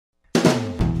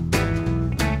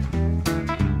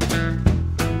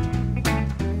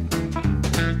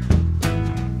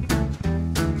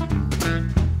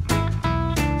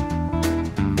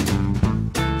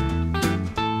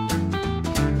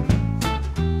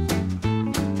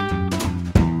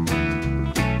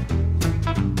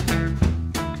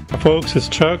folks, it's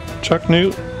Chuck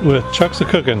Newt with Chuck's a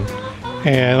Cookin',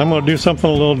 and I'm going to do something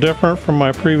a little different from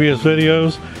my previous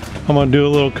videos. I'm going to do a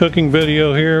little cooking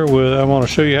video here. I want to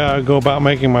show you how I go about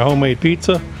making my homemade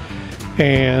pizza,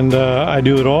 and I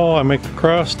do it all. I make the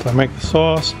crust, I make the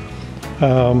sauce,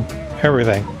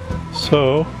 everything.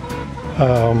 So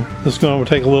this is going to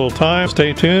take a little time.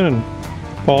 Stay tuned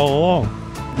and follow along.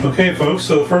 Okay folks,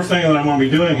 so the first thing that I'm going to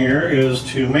be doing here is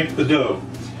to make the dough.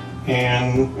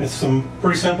 And it's some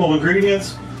pretty simple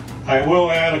ingredients. I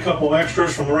will add a couple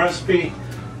extras from the recipe,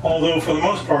 although for the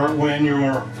most part when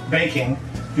you're baking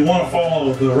you want to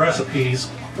follow the recipes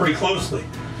pretty closely.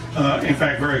 In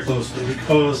fact, very closely,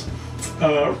 because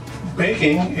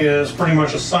baking is pretty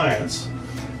much a science.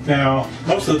 Now,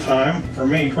 most of the time, for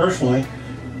me personally,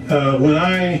 when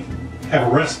I have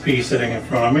a recipe sitting in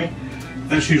front of me,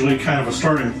 that's usually kind of a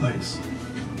starting place,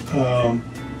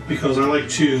 because I like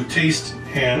to taste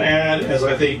and add as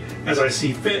I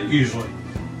see fit usually.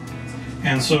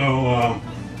 And so,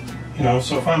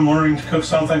 so if I'm learning to cook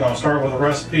something, I'll start with a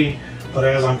recipe, but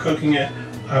as I'm cooking it,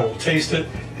 I will taste it,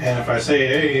 and if I say,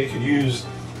 hey, it could use,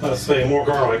 let's say, more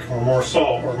garlic or more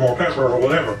salt or more pepper or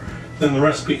whatever than the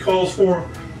recipe calls for,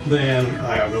 then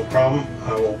I have no problem.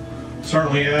 I will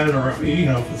certainly add it, or if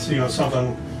it's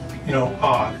something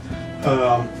odd.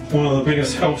 One of the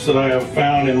biggest helps that I have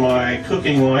found in my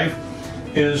cooking life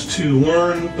is to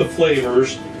learn the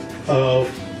flavors of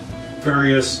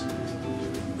various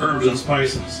herbs and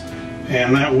spices.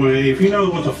 And that way, if you know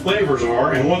what the flavors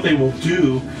are and what they will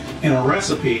do in a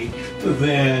recipe,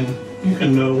 then you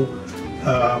can know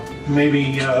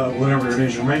maybe whatever it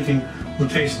is you're making would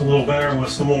taste a little better with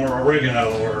some more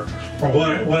oregano or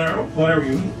whatever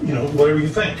you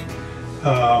think.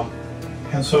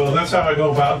 And so that's how I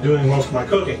go about doing most of my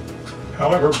cooking.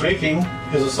 However, baking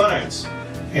is a science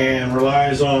and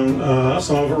relies on,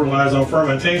 some of it relies on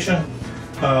fermentation.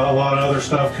 A lot of other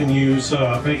stuff can use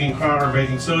baking powder,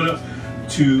 baking soda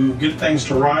to get things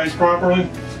to rise properly.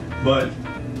 But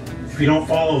if you don't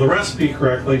follow the recipe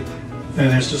correctly,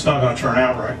 then it's just not going to turn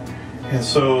out right. And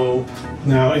so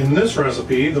now in this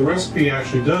recipe, the recipe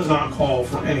actually does not call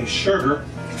for any sugar,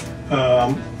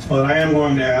 but I am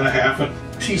going to add a half a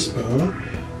teaspoon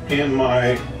in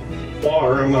my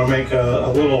water. I'm going to make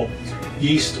a little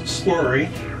yeast slurry,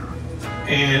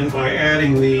 and by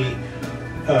adding the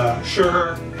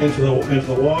sugar into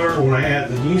the water, when I add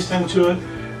the yeast into it,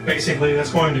 basically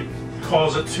that's going to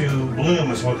cause it to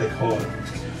bloom, is what they call it.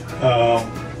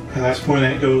 And that's when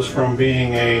it goes from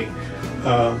being a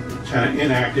kind of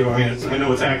inactive, I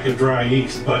know it's active dry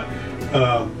yeast, but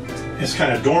it's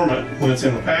kind of dormant when it's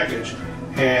in the package.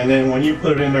 And then when you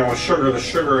put it in there with sugar, the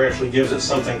sugar actually gives it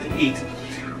something to eat.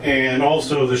 And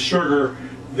also the sugar,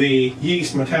 the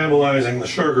yeast metabolizing the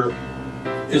sugar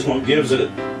is what gives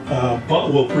it,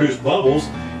 will produce bubbles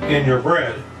in your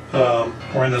bread,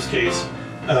 or in this case,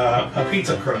 a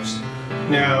pizza crust.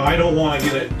 Now, I don't want to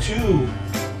get it too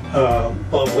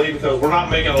bubbly, because we're not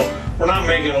making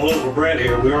a loaf of bread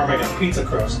here. We are making a pizza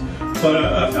crust.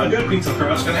 But a good pizza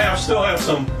crust can still have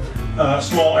some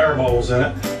small air bubbles in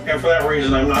it, and for that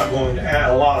reason I'm not going to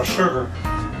add a lot of sugar,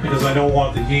 because I don't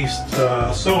want the yeast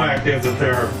so active that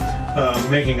they're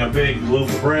making a big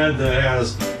loaf of bread that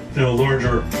has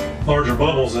larger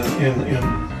bubbles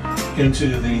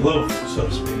into the loaf, so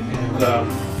to speak.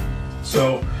 And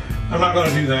so I'm not going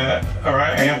to do that, or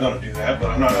I am going to do that, but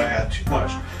I'm not going to add too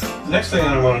much. The next thing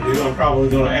that I'm going to do, I'm probably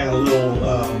going to add a little,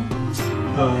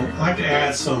 I like to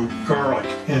add some garlic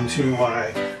into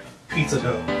my pizza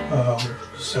dough,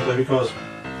 simply because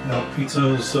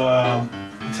pizza is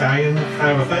Italian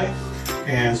kind of a thing,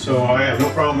 and so I have no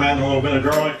problem adding a little bit of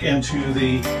garlic into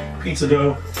the pizza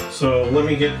dough. So let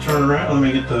me turn around, let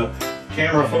me get the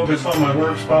camera focused on my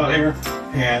work spot here,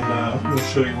 and we'll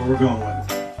show you where we're going with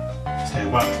it.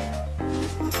 Stand by.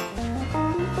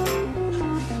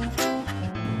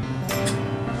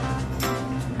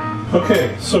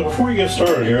 Okay, so before you get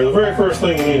started here, the very first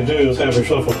thing you need to do is have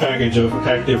yourself a package of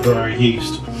active dry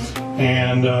yeast.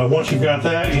 And once you've got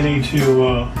that, you need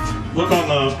to look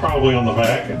probably on the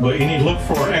back, but you need to look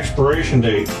for an expiration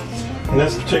date. In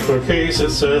this particular case, it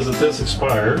says that this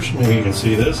expires, maybe you can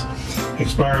see this,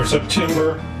 expires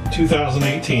September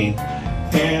 2018.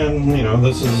 And,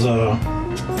 this is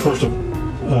 1st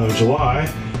of July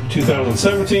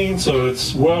 2017, so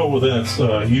it's well within its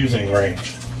using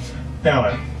range.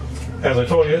 Now, as I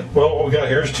told you, what we got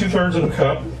here is 2/3 of a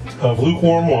cup of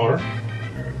lukewarm water,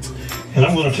 and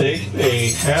I'm going to take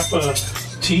a half a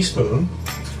teaspoon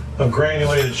of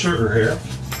granulated sugar here.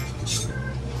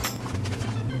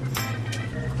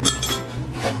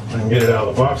 I can get it out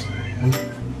of the box.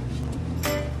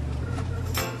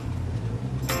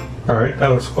 Alright, that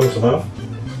looks close enough.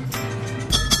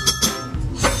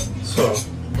 So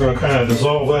we're going to kind of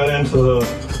dissolve that into the,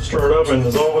 stir it up and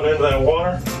dissolve it into that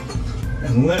water.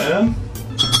 And then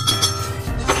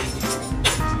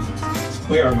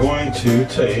we are going to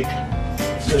take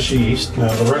this yeast.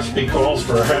 Now the recipe calls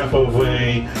for half of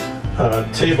a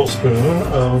tablespoon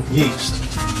of yeast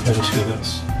into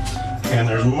this. And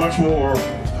there's much more.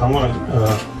 I'm going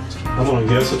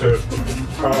to guess that there's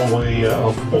probably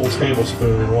a full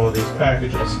tablespoon in one of these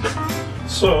packages.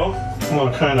 So I'm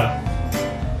going to kind of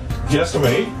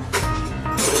guesstimate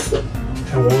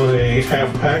at what a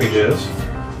half package is.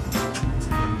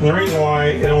 And the reason why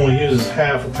it only uses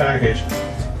half a package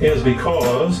is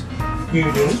because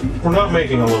we're not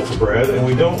making a loaf of bread, and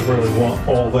we don't really want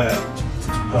all that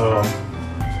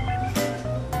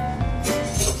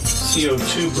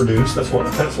CO2 produced. That's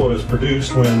what is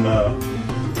produced when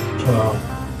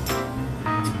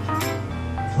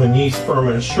yeast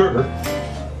ferments sugar.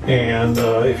 And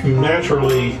if you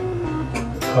naturally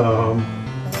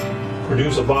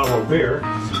produce a bottle of beer,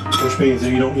 which means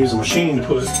that you don't use a machine to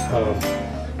put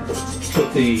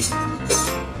the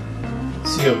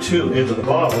CO2 into the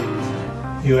bottle,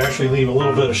 you actually leave a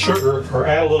little bit of sugar, or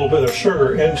add a little bit of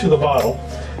sugar into the bottle,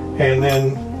 and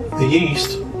then the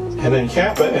yeast, and then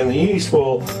cap it, and the yeast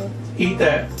will eat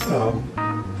that.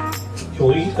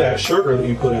 You'll eat that sugar that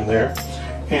you put in there,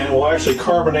 and it will actually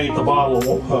carbonate the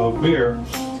bottle of beer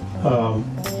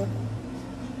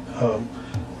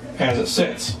as it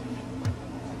sits.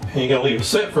 And you got to leave it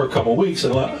sit for a couple of weeks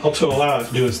to allow it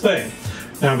to do its thing.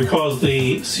 Now, because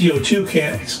the CO2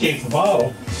 can't escape the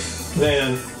bottle,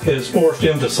 then it is forced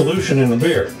into solution in the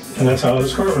beer, and that's how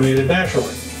it's carbonated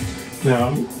naturally.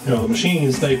 Now, the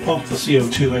machines, they pump the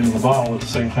CO2 into the bottle at the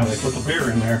same time they put the beer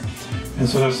in there, and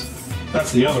so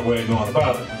that's the other way of going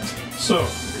about it. So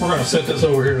we're going to set this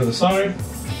over here to the side,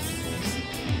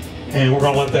 and we're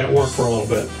going to let that work for a little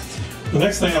bit. The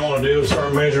next thing I want to do is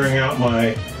start measuring out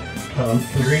my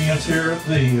ingredients here.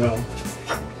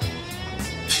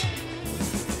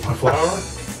 My flour,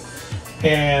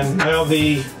 and now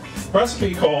the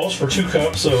recipe calls for 2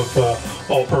 cups of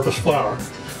all-purpose flour.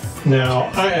 Now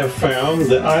I have found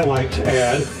that I like to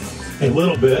add a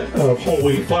little bit of whole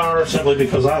wheat flour simply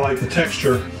because I like the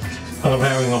texture of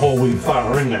having the whole wheat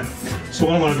flour in there. So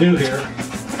what I'm going to do here,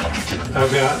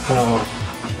 I've got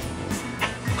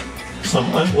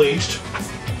some unbleached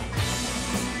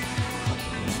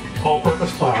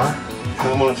all-purpose flour, and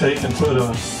I'm going to take and put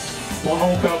 1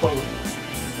 whole cup of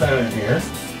that in here.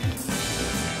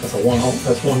 That's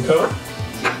 1 cup.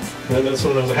 And then this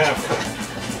one is a half cup.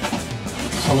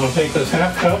 So I'm going to take this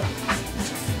half cup,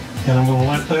 and I'm going to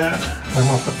let that. I'm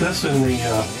going to put this in the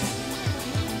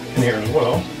in here as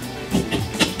well.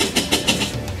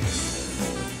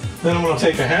 Then I'm going to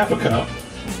take a half a cup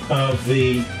of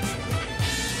the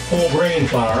whole grain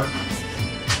flour,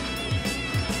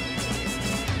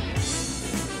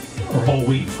 or whole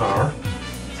wheat flour.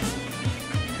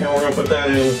 And we're going to put that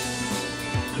in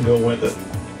to go with it.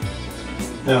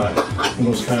 Now, I'm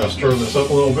just kind of stir this up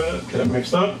a little bit, get it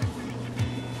mixed up.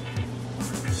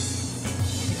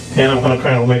 And I'm going to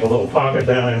kind of make a little pocket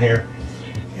down in here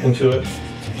into it.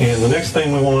 And the next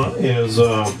thing we want is,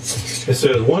 it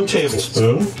says 1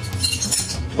 tablespoon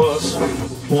plus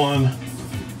 1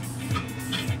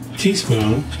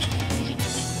 teaspoon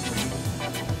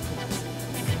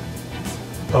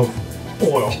of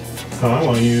oil. Now I'm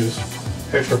going to use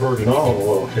extra virgin olive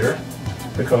oil here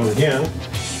because, again,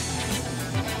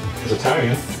 it's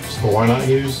Italian, so why not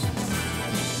use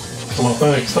some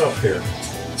authentic stuff here.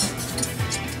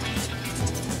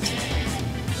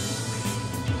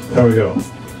 There we go.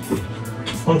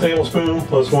 1 tablespoon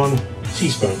plus 1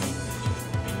 teaspoon.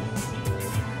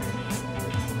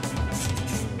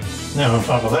 Now on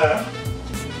top of that,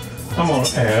 I'm going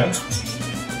to add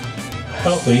a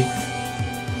healthy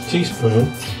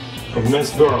teaspoon of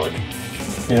minced garlic.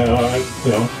 I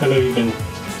know you can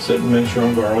sit and mince your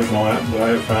own garlic and all that, but I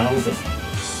have found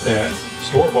that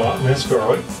store-bought minced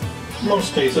garlic, in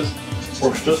most cases,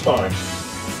 works just fine.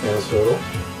 And so,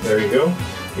 there you go.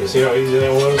 You see how easy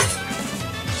that was?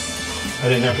 I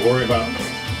didn't have to worry about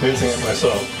mincing it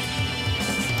myself.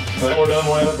 So that we're done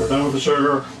with. We're done with the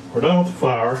sugar. We're done with the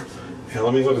flour. And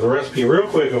let me look at the recipe real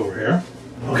quick over here.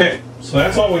 Okay, so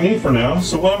that's all we need for now.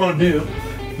 So what I'm going to do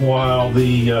while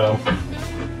the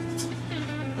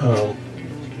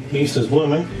yeast is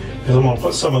blooming is I'm going to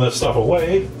put some of this stuff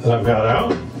away that I've got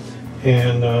out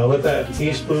and let that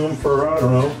yeast bloom for, I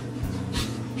don't know,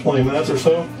 20 minutes or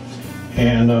so.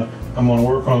 And I'm going to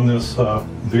work on this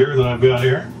beer that I've got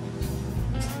here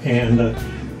and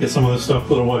get some of this stuff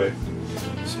put away.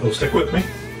 So stick with me.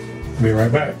 I'll be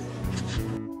right back.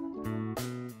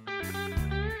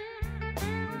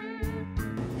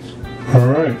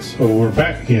 Alright, so we're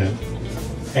back again.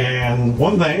 And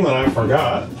one thing that I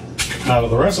forgot out of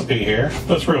the recipe here,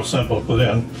 that's real simple to put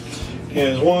in,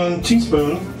 is 1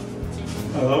 teaspoon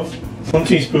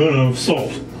of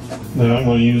salt. Now I'm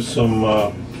going to use some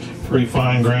pretty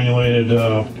fine granulated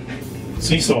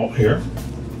sea salt here.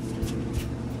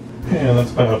 And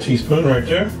that's about a teaspoon right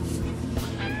there.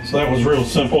 So that was real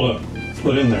simple to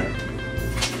put in there.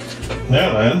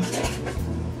 Now then,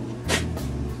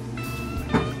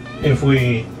 if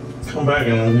we come back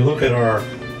and we look at our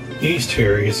yeast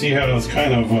here, you see how it's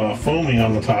kind of foamy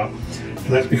on the top, and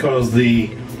that's because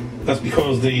the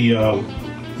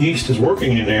yeast is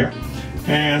working in there.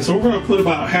 And so we're going to put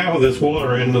about half of this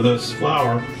water into this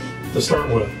flour to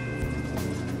start with.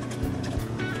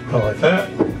 About like that.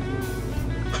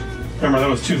 Remember, that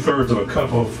was 2/3 of a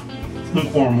cup of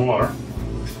lukewarm water.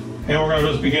 And we're going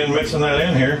to just begin mixing that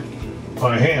in here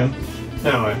by hand.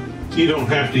 Now, you don't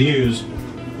have to use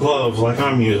gloves like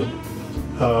I'm using.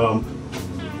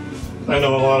 I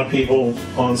know a lot of people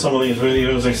on some of these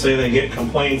videos, they say they get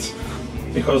complaints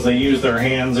because they use their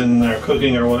hands in their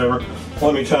cooking or whatever.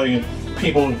 Let me tell you,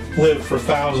 people live for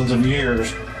thousands of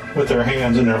years with their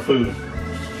hands in their food.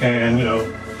 And, you know,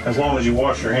 as long as you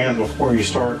wash your hands before you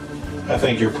start, I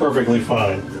think you're perfectly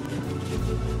fine.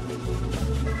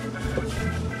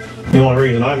 The only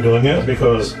reason I'm doing it is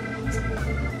because,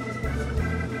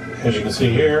 as you can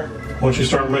see here, once you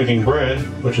start making bread,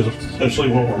 which is essentially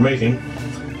what we're making,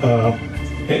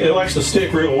 it likes to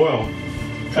stick real well.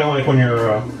 Kind of like when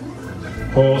you're,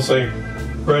 well, let's say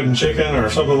bread and chicken or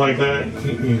something like that,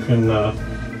 you can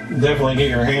definitely get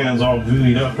your hands all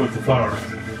gooeyed up with the flour.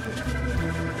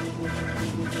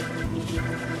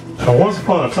 Now, once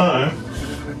upon a time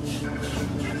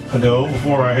ago,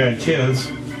 before I had kids,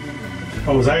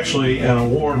 I was actually an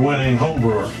award-winning home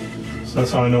brewer. So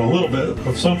that's how I know a little bit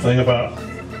of something about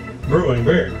brewing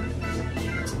beer.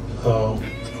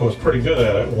 I was pretty good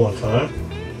at it at one time.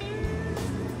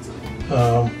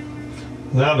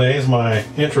 Nowadays, my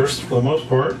interests, for the most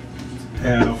part,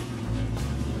 have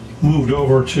moved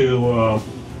over to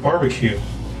barbecue.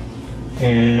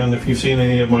 And if you've seen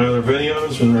any of my other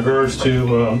videos in regards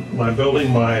to my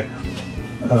building my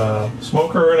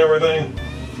smoker and everything,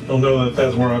 you'll know that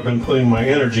that's where I've been putting my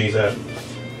energies at.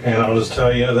 And I'll just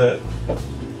tell you that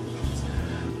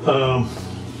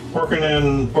working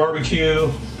in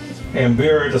barbecue and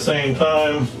beer at the same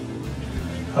time,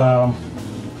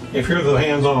 if you're the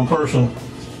hands-on person,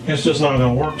 it's just not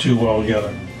going to work too well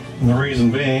together. And the reason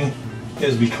being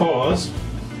is because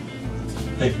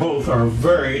they both are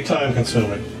very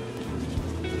time-consuming.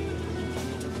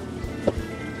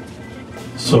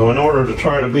 So in order to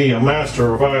try to be a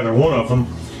master of either one of them,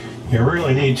 you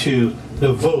really need to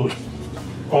devote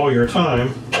all your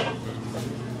time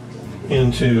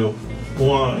into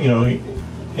one. You know,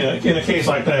 in a case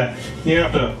like that, you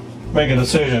have to make a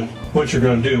decision which you're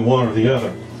going to do, one or the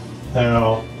other.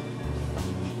 Now,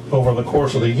 over the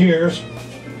course of the years,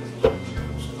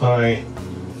 I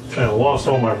kind of lost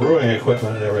all my brewing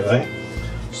equipment and everything,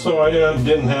 so I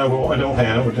didn't have all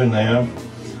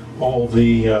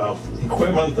the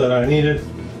equipment that I needed.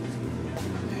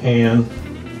 And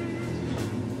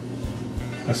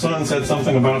my son said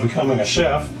something about becoming a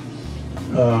chef,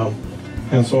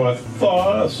 and so I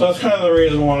thought, so that's kind of the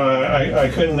reason why I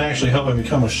couldn't actually help him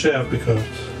become a chef, because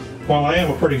while I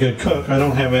am a pretty good cook, I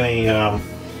don't have any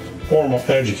formal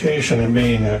education in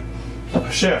being a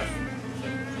chef,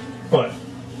 but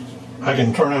I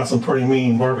can turn out some pretty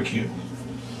mean barbecue.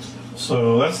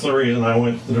 So that's the reason I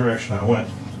went the direction I went,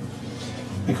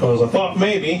 because I thought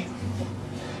maybe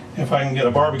if I can get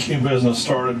a barbecue business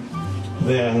started,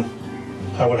 then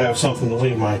I would have something to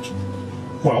leave my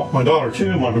daughter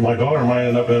too. My daughter might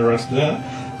end up interested in it.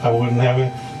 I don't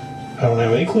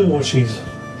have any clue what she's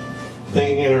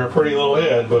thinking in her pretty little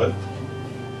head, but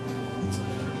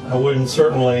I wouldn't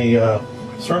certainly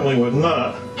would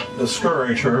not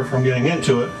discourage her from getting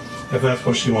into it if that's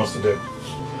what she wants to do.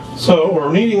 So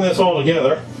we're kneading this all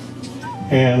together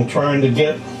and trying to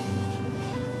get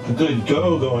a good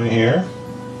dough going here.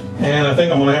 And I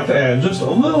think I'm going to have to add just a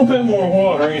little bit more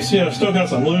water. You see, I've still got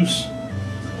some loose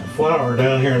flour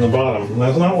down here in the bottom.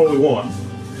 That's not what we want.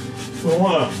 We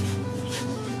want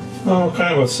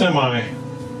kind of a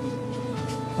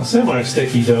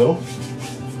semi-sticky dough.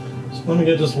 So let me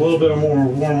get just a little bit more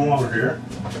warm water here.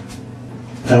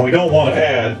 And we don't want to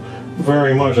add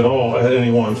very much at all at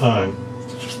any one time.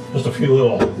 Just a few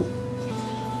little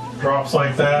drops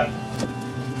like that.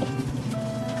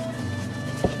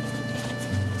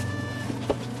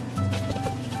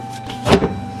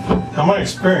 Now, my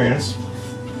experience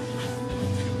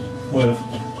with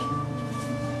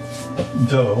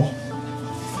dough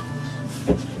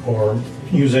or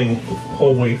using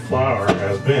whole wheat flour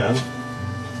has been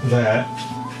that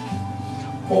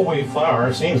whole wheat flour,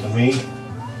 it seems to me,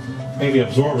 maybe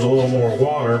absorbs a little more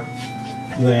water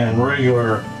than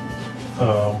regular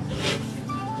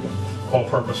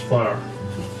all-purpose flour.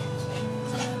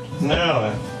 Now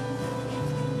then,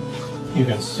 you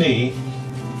can see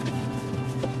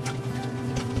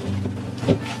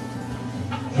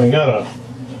we got a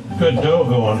good dough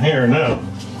going here now,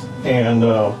 and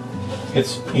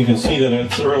you can see that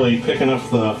it's really picking up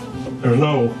there's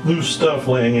no loose stuff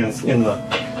laying in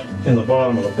the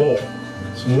bottom of the bowl.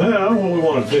 So now what we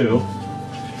want to do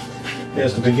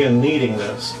is to begin kneading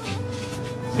this,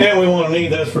 and we want to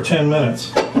knead this for 10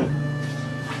 minutes.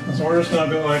 So we're just going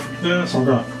to go like this. We're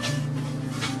going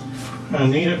to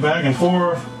knead it back and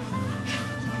forth.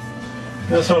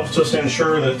 This helps just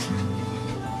ensure that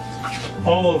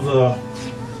all of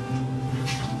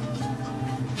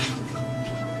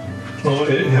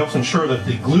it helps ensure that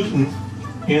the gluten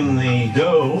in the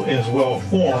dough is well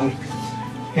formed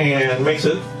and makes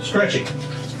it stretchy.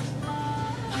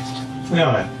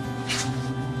 Now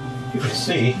you can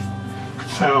see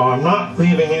how I'm not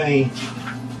leaving any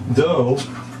dough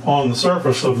on the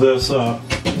surface of this.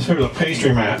 Here's a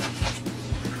pastry mat,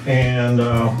 and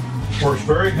works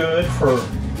very good for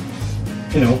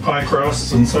pie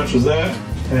crusts and such as that.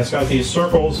 And it's got these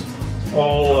circles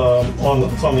all on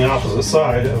the opposite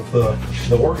side of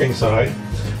the working side,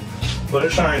 but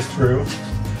it shines through,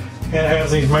 and it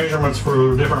has these measurements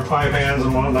for different pie pans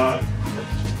and whatnot.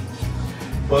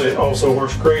 But it also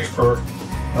works great for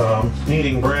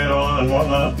kneading bread on and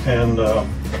whatnot, and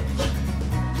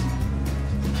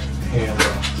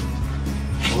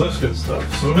all this good stuff.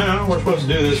 So now we're supposed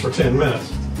to do this for 10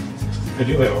 minutes. I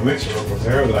do have a mixer over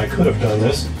there that I could have done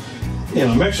this in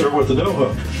a mixer with the dough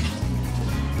hook,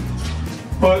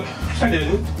 but I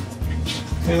didn't.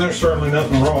 And there's certainly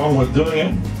nothing wrong with doing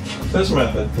it this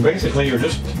method. Basically, you're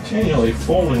just continually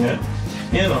folding it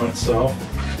in on itself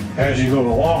as you go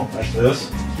along like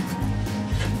this.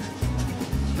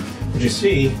 But you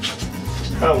see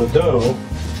how the dough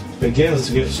begins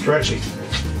to get stretchy,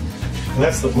 and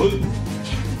that's the gluten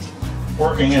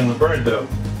working in the bread dough.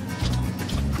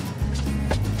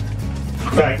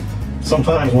 In fact,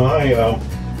 sometimes when I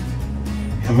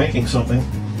am making something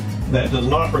that does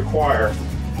not require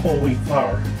whole wheat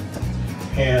flour,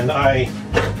 and I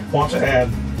want to add,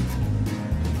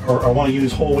 or I want to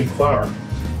use whole wheat flour,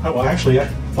 I will actually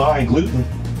buy gluten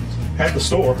at the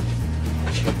store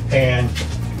and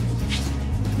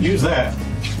use that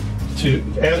to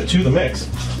add it to the mix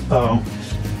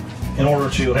in order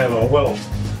to have a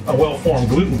well-formed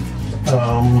gluten.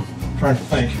 I'm trying to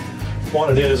think what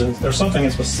it is, and there's something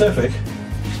in specific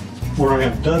where I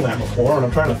have done that before, and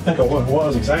I'm trying to think of what it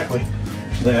was exactly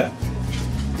that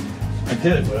I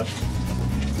did it with.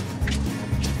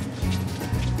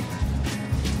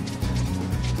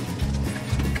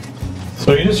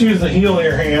 So you just use the heel of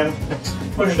your hand,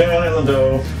 push down in the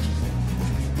dough,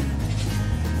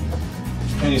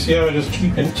 and you see how I just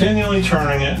keep continually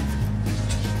turning it.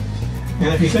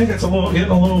 And if you think it's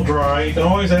getting a little dry, you can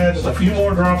always add just a few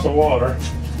more drops of water.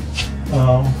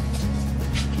 Now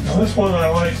this one I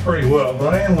like pretty well,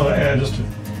 but I am going to add just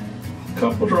a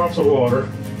couple drops of water,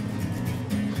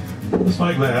 just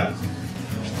like that.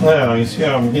 Now you see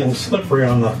how I'm getting slippery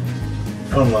on the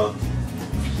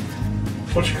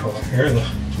what you call it here.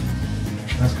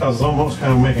 That's because it's almost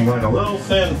kind of making like a little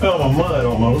thin film of mud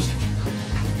almost.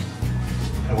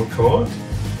 I would call it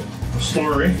a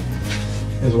slurry,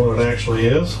 is what it actually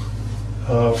is,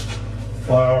 of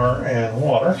flour and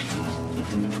water.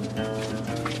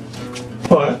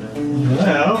 But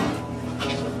now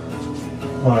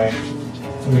I'm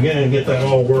beginning to get that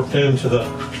all worked into the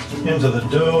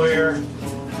dough here,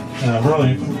 and I'm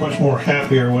really much more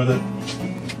happier with it.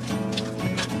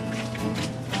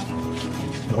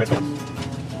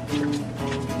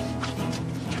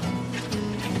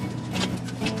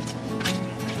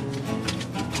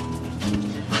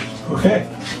 Okay,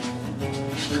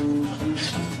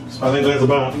 so I think that's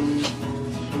about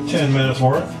 10 minutes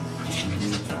worth.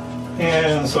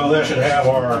 And so that should have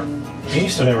our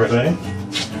yeast and everything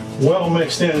well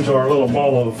mixed into our little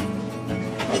ball of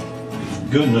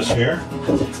goodness here.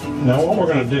 Now what we're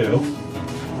going to do,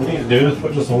 we need to do is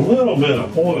put just a little bit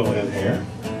of oil in here.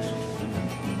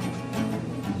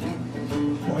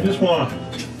 We just want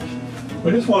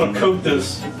to coat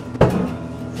this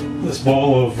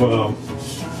ball of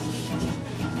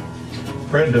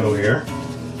bread dough here.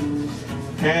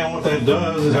 And what that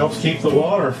does is helps keep the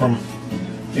water from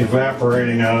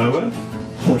evaporating out of it,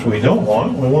 which we don't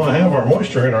want. We want to have our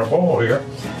moisture in our bowl here,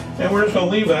 and we're just going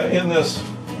to leave that in this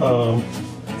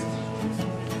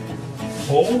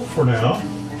hold for now,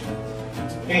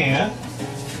 and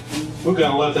we're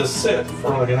going to let this sit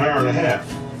for like an hour and a half.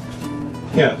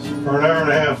 Yes, for an hour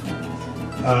and a half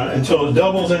until it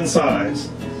doubles in size.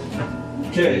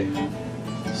 Okay,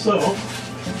 so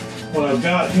what I've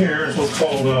got here is what's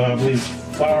called, I believe,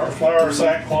 flour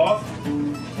sackcloth,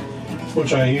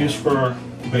 which I use for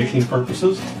baking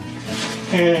purposes.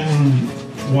 And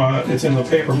why it's in the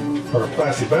paper or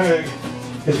plastic bag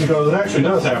is because it actually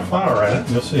does have flour in it.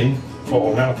 You'll see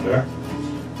falling out there.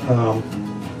 In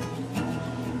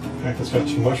fact, it's got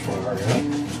too much flour in it.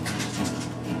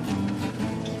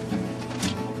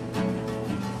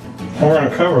 And we're going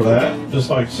to cover that just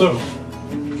like so.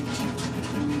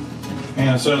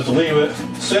 And it says to leave it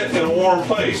sit in a warm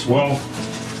place. Well,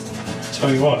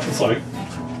 tell you what, it's like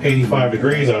 85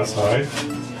 degrees outside.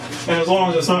 And as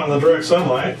long as it's not in the direct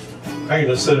sunlight, I can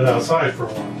just sit it outside for a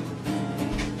while.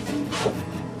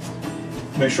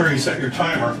 Make sure you set your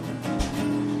timer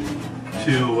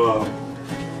to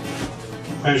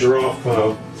measure off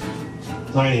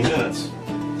 90 minutes.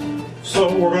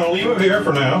 So we're going to leave it here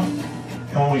for now,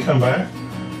 and when we come back,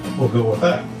 we'll go with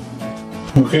that.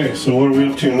 Okay, so what are we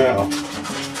up to now?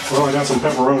 Well, I got some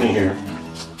pepperoni here,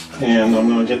 and I'm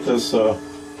going to get this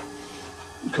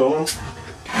going.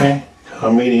 Okay,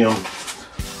 a medium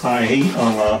high heat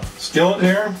on the skillet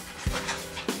here.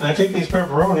 And I take these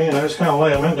pepperoni and I just kind of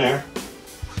lay them in there,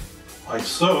 like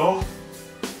so.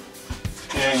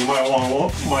 And you might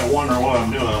wonder what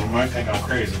I'm doing. You might think I'm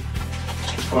crazy.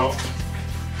 Well,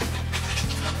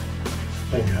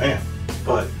 maybe I am.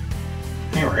 But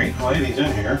anyway, I lay these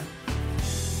in here,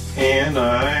 and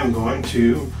I am going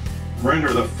to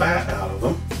render the fat out of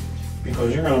them,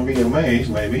 because you're going to be amazed,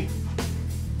 maybe,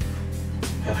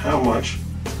 at how much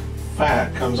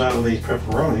fat comes out of these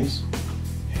pepperonis.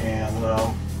 And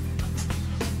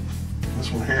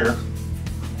this one here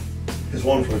is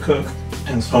one for the cook,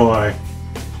 and so I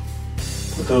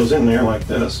put those in there like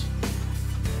this,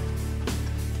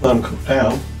 let them cook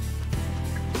down.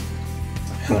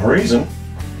 And the reason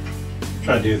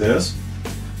I do this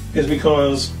is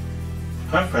because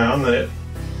I found that it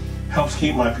helps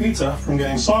keep my pizza from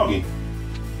getting soggy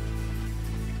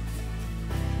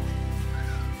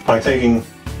by taking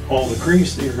all the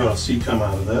grease that you're going to see come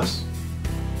out of this.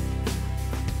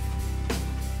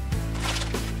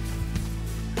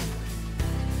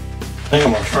 I think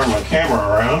I'm going to turn my camera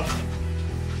around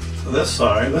to this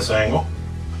side, this angle,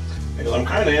 because I'm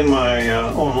kind of in my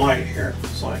own light here.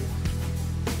 It's like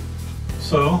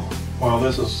so. While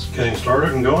this is getting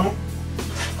started and going,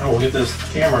 I will get this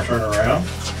camera turned around.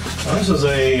 Now, this is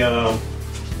a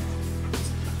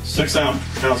 6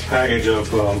 ounce package of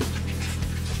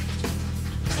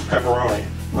pepperoni.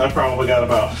 I probably got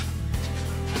about,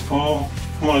 I'm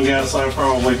gonna guess I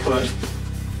probably put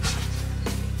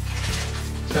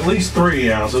at least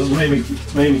 3 ounces, maybe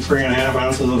 3.5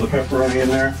 ounces of the pepperoni in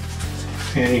there.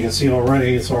 And you can see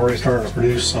already, it's already starting to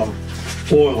produce some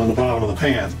oil in the bottom of the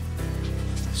pan.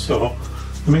 So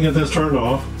let me get this turned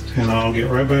off, and I'll get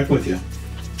right back with you.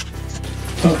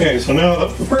 Okay, so now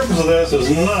the purpose of this is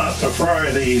not to fry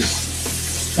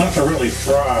these, not to really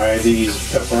fry these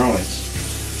pepperonis.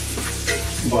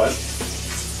 But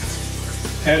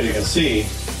as you can see,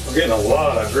 we're getting a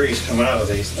lot of grease come out of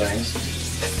these things,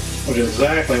 which is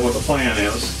exactly what the plan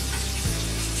is.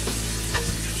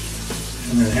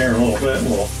 And then here in a little bit,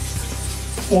 we'll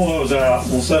pull those out.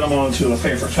 We'll set them onto a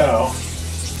paper towel.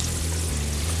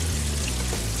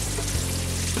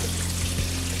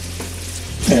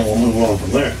 And we'll move on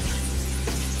from there,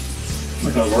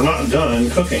 because we're not done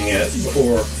cooking yet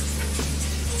before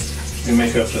we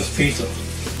make up this pizza.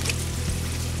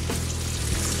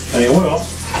 And you will.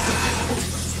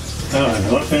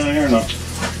 Now, look down here, and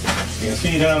you can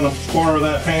see down the corner of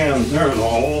that pan, there's a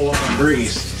whole lot of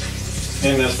grease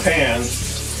in this pan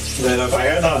that if I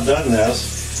had not done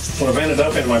this, would have ended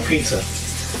up in my pizza.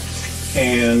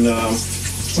 And,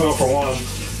 well, for one,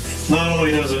 not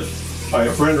only does it, by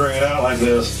rendering it out like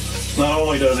this, not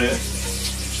only does it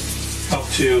help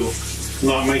to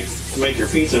not make your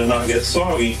pizza not get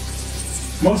soggy,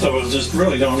 most of us just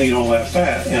really don't need all that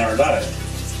fat in our diet.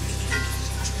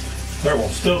 There will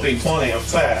still be plenty of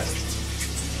fat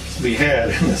to be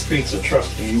had in this pizza,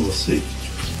 trust me, you will see.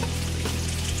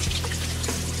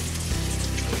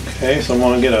 Okay, so I'm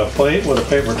going to get a plate with a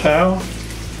paper towel.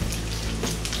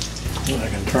 And I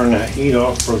can turn that heat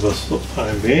off for the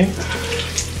time being.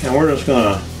 And we're just going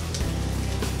to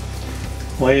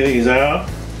lay these out,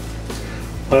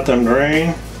 let them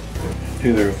drain,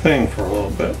 do their thing for a little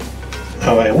bit.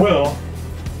 Now they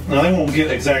won't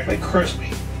get exactly crispy,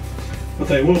 but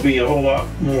they will be a whole lot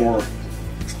more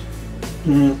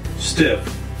stiff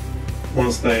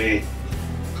once they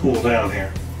cool down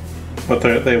here. But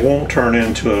they won't turn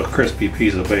into a crispy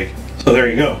piece of bacon. So there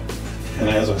you go. And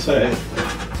as I say,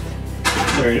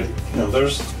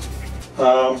 there's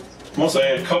I'm gonna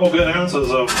say a couple good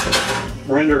ounces of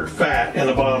rendered fat in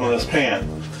the bottom of this pan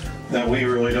that we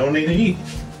really don't need to eat.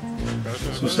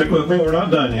 So stick with me, we're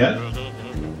not done yet.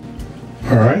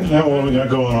 Alright, now what we got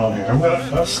going on here? I've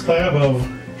got a slab of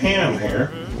ham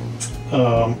here.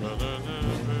 I'm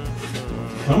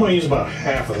going to use about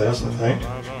half of this, I think.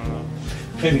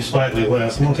 Maybe slightly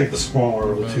less. I'm going to take the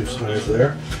smaller of the two sides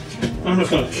there. I'm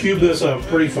just going to cube this up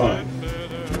pretty fine.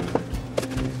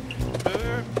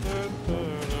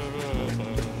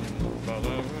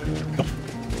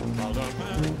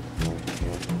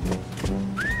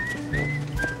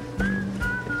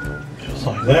 Just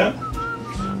like that.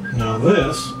 Now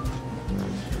this,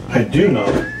 I do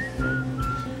not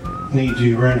need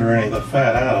to render any of the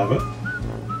fat out of it.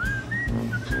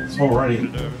 It's already a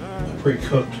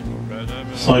pre-cooked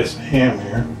slice of ham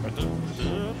here.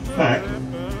 In fact,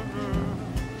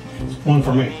 one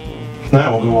for me.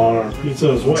 That will go on our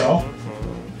pizza as well.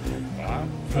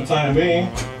 For the time being,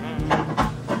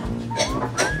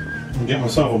 I'll get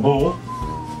myself a bowl.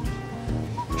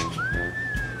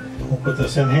 We'll put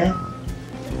this in here.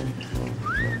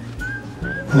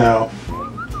 Now,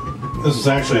 this is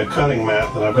actually a cutting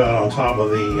mat that I've got on top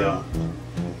of the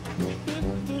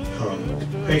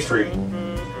pastry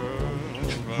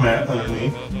mat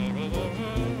underneath.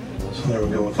 So there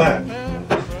we go with that.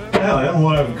 Now then,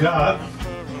 what I've got,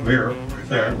 right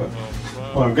there, but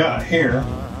what I've got here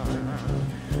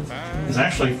is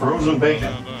actually frozen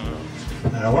bacon.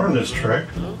 Now I learned this trick,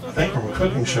 I think from a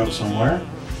cooking show somewhere.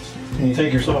 And you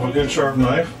take yourself a good sharp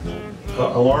knife,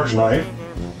 a large knife,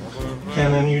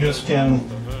 and then you just can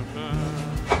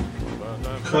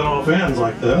cut off ends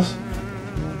like this.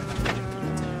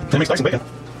 And it makes slicing bacon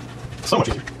so much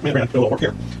easier. I'm going to do a little work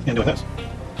here and doing this.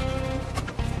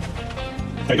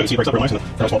 Now you can see it breaks up real nice in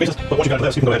the small pieces, but once you got to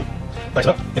this, you can go ahead and dice it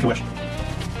up if you wish. So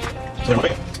there's my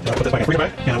bacon. I'll put this back in the freezer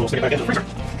bag and we'll stick it back into the freezer.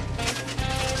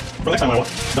 For the next time I want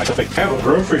to dice up bacon. I have a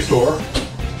grocery store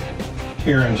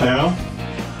here in town.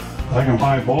 I can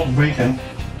buy bulk bacon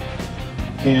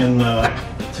in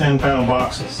 10-pound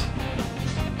boxes.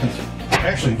 It's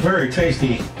actually very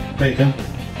tasty bacon,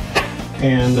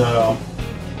 and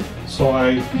so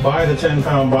I buy the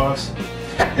 10-pound box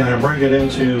and I break it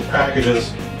into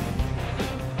packages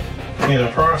in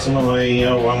approximately,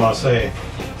 I'm gonna say,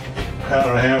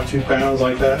 1.5 to 2 pounds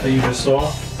like that you just saw.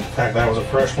 In fact, that was a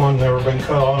fresh one, never been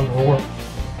cut on before.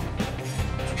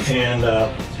 And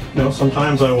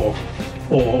sometimes I will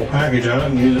pull a whole package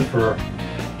out and use it for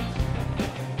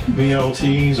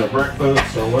BLTs or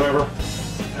breakfast or whatever.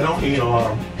 I don't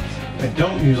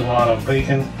use a lot of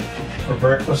bacon for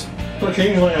breakfast, but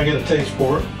occasionally I get a taste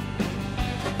for it.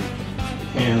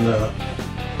 And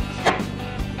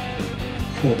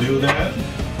we'll do that.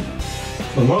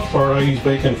 For the most part, I use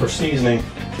bacon for seasoning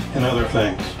and other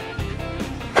things.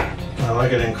 I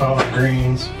like it in collard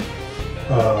greens.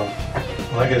 I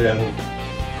like it in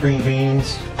green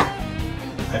beans,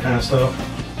 that kind of stuff.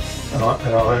 And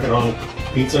I like it on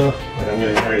pizza, like I'm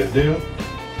getting ready to do.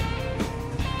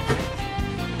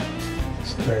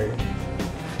 So there you go.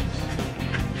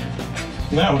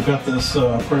 Now we've got this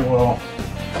pretty well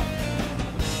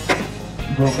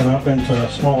broken up into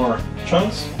smaller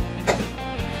chunks.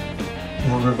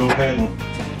 And we're going to go ahead and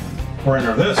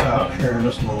render this out here in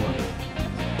just a moment,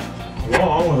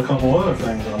 along with a couple other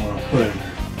things I'm going to put in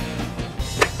there.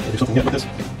 Do something good with this,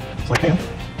 so I can.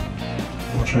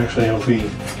 Which actually will be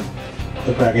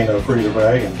put back into a freezer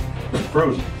bag and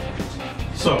frozen.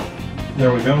 So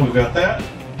there we go, we've got that.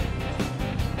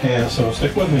 And so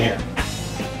stick with me here.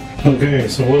 Okay,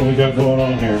 so what do we got going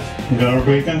on here? We got our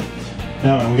bacon.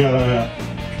 Now we got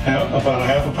about a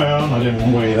half a pound. I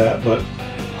didn't weigh that, but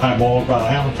I bought about a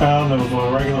half a pound of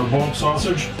regular bulk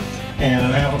sausage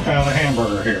and a half a pound of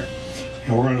hamburger here.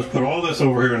 And we're going to put all this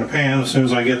over here in the pan as soon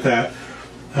as I get that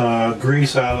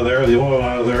grease out of there, the oil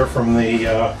out of there from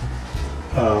the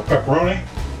pepperoni.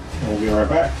 And we'll be right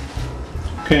back.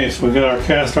 Okay, so we got our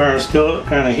cast iron skillet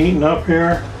kind of heating up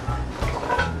here.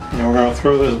 And we're going to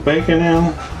throw this bacon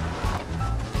in.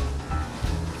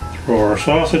 Throw our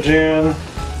sausage in.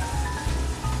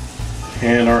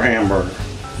 And our hamburger.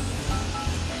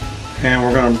 And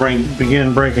we're going to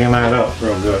begin breaking that up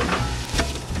real good.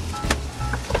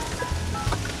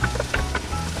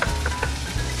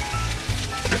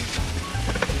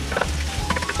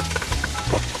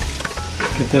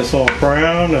 Get this all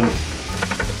browned and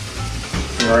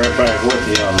be right back with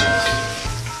you on this.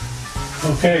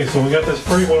 Okay, so we got this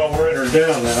pretty well rendered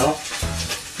down now.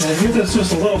 And get this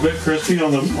just a little bit crispy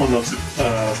on the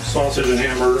sausage and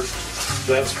hamburger.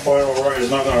 That's quite all right. It's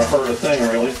not going to hurt a thing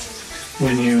really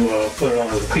when you put it on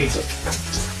the pizza.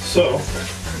 So,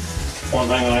 one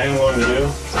thing that I am going to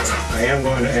do, I am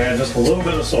going to add just a little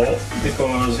bit of salt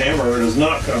because hamburger does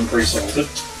not come pre-salted,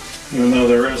 even though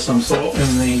there is some salt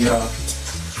in the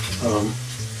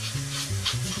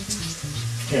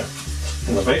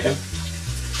in the bacon.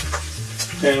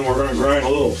 And we're going to grind a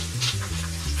little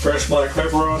fresh black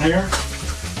pepper on here.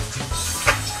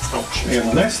 And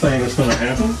the next thing that's going to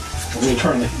happen, we're going to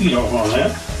turn the heat off on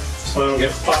that so I don't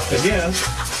get popped again.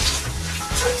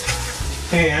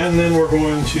 And then we're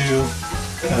going to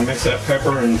mix that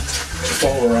pepper and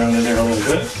roll around in there a little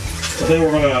bit. But then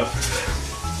we're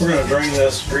gonna drain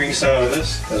this grease out of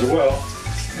this as well,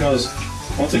 because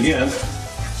once again,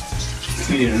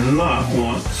 we do not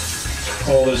want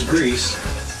all this grease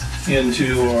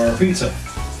into our pizza.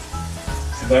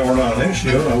 If that were not an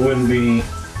issue, I wouldn't be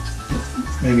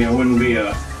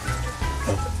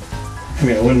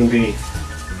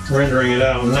rendering it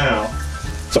out now.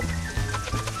 So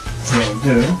what I'll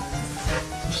do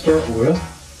to start with,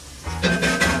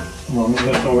 I'm going to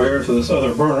move this over here to this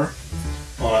other burner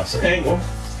on its angle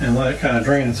and let it kind of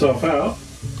drain itself out.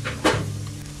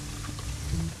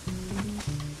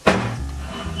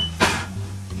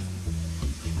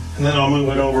 And then I'll move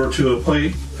it over to a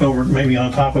plate over maybe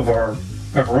on top of our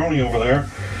pepperoni over there,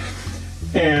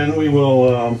 and we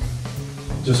will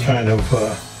just kind of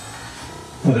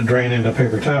let it drain into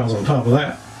paper towels on top of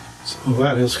that. So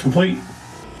that is complete.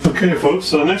 Okay folks,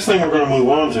 so the next thing we're going to move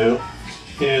on to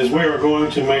is we are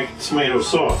going to make tomato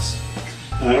sauce.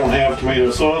 I don't have tomato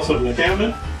sauce up in the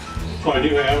cabinet. What I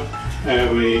do have, I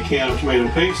have a can of tomato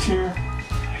paste here,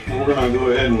 and we're going to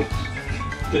go ahead and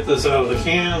get this out of the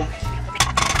can.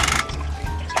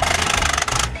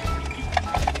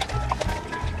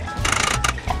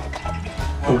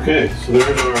 Okay, so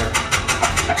there's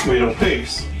our tomato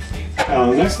paste. Now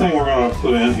the next thing we're going to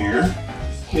put in here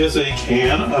is a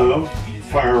can of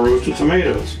fire roasted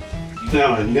tomatoes.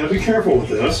 Now you got to be careful with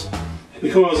this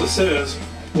because it says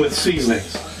with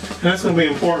seasonings. And that's going to be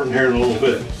important here in a little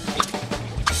bit.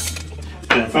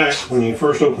 And in fact, when you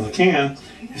first open the can,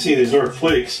 you see these are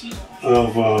flakes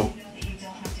of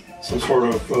some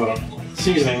sort of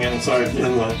seasoning inside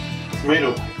in the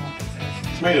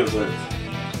tomatoes there.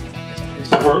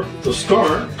 So to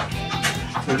start,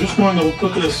 we're just going to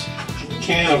put this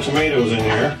can of tomatoes in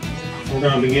here. We're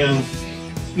going to begin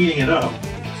heating it up.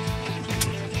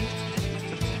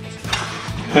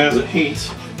 As it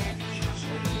heats,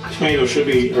 tomatoes should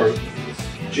be, or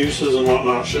juices and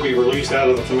whatnot should be released out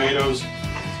of the tomatoes,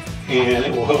 and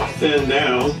it will help thin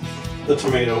down the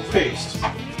tomato paste.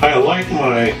 I like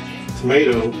my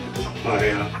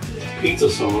pizza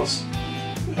sauce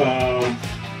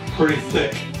pretty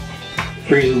thick.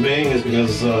 The reason being is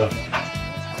because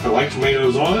I like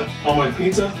tomatoes on it, on my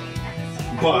pizza,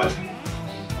 but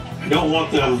I don't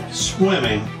want them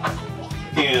swimming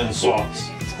in sauce.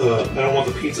 I don't want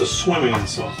the pizza swimming in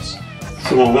sauce.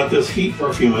 So we'll let this heat for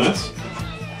a few minutes,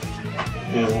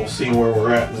 and we'll see where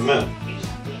we're at in a minute.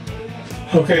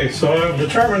 Okay, so I've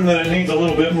determined that it needs a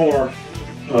little bit more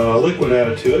liquid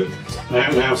added to it. I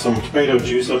happen to have some tomato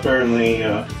juice up there in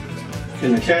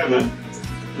the cabinet.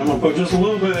 I'm going to put just a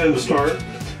little bit in to start.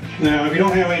 Now, if you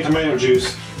don't have any tomato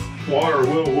juice, water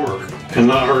will work and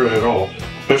not hurt it at all,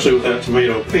 especially with that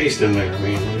tomato paste in there. I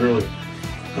mean, really,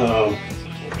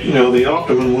 you know, the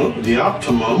optimum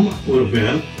would have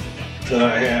been that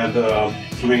I had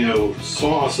tomato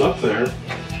sauce up there,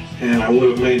 and I would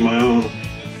have made my own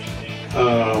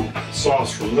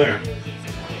sauce from there,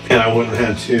 and I wouldn't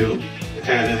have had to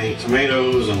add any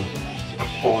tomatoes and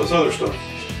all this other stuff.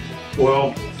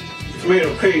 Well,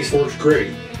 tomato paste works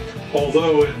great,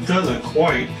 although it doesn't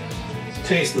quite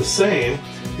taste the same,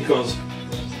 because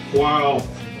while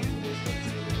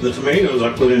the tomatoes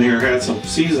I put in here had some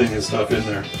seasoning and stuff in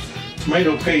there,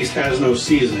 tomato paste has no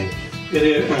seasoning.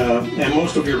 And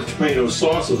most of your tomato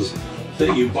sauces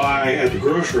that you buy at the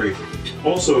grocery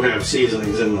also have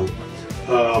seasonings in them.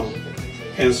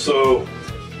 And so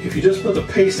if you just put the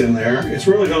paste in there, it's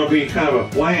really going to be kind of a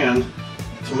bland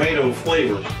tomato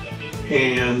flavor.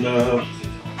 And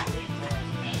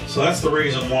so that's the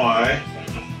reason why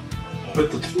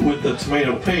with the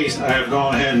tomato paste I have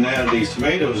gone ahead and added these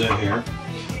tomatoes in here,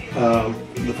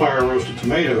 the fire roasted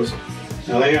tomatoes.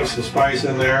 Now they have some spice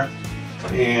in there,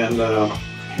 and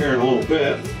here in a little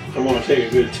bit I'm going to take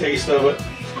a good taste of it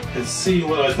and see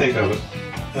what I think of it.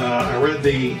 I read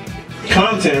the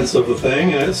contents of the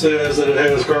thing, and it says that it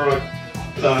has garlic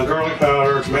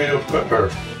powder, tomato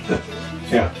pepper,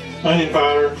 yeah, onion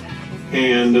powder,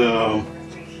 and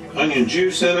onion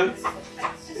juice in it,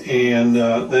 and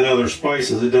then other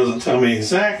spices. It doesn't tell me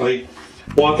exactly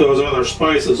what those other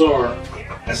spices are.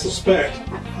 I suspect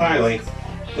highly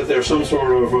that they're some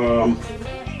sort of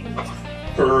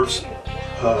herbs,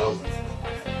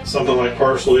 something like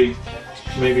parsley,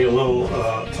 maybe a little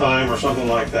thyme or something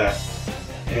like that.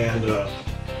 And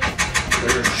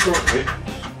very shortly,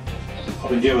 I'll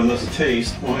be giving this a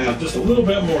taste. We'll add just a little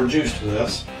bit more juice to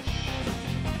this.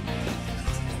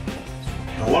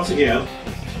 Now once again,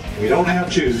 if we don't have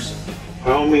juice,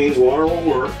 by all means water will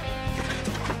work,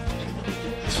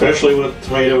 especially with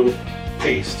tomato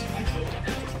paste.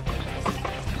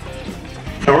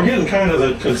 Now we're getting kind of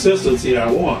the consistency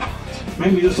I want.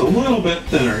 Maybe just a little bit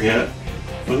thinner yet,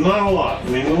 but not a lot. I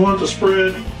mean, we want the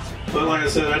spread, but like I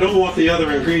said, I don't want the other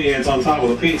ingredients on top of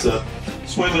the pizza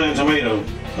swimming in tomato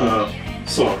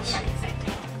sauce.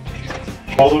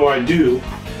 Although I do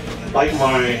like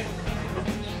my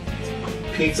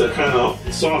pizza kind of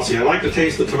saucy. I like to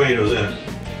taste the tomatoes in it.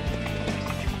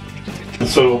 And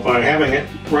so by having it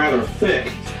rather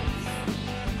thick,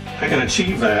 I can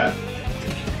achieve that.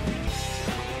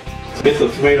 Get the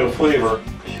tomato flavor.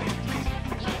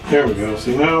 There we go.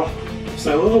 See now, just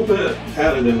that little bit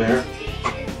added in there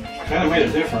kind of made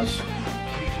a difference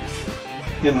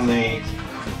in the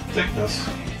thickness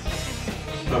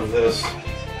of this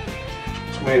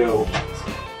tomato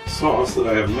sauce that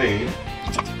I have made.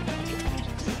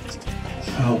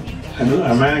 And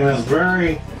I'm adding this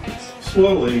very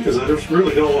slowly because I just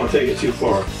really don't want to take it too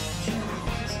far,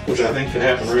 which I think could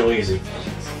happen real easy.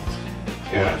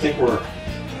 Yeah, I think we're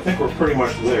pretty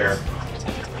much there.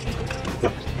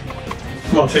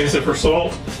 I'm gonna taste it for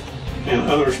salt and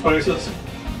other spices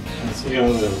and see how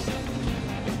it is.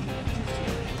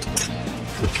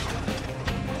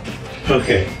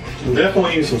 Okay, can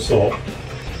definitely use some salt.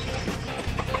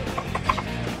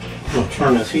 I'm gonna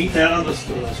turn this heat down just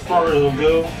as far as it'll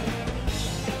go.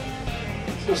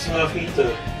 Just enough heat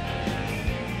to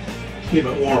keep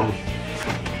it warm.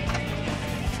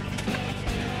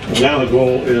 And now the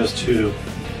goal is to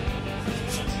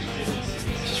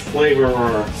just flavor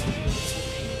our.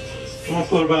 I'm gonna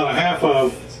put about a half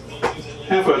a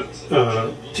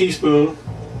teaspoon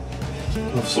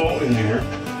of salt in here.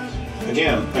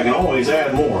 Again, I can always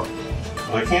add more,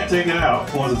 but I can't take it out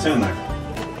once it's in there.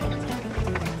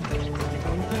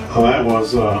 Well, that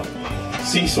was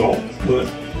sea salt, but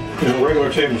you know,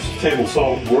 regular table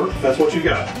salt work. That's what you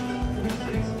got.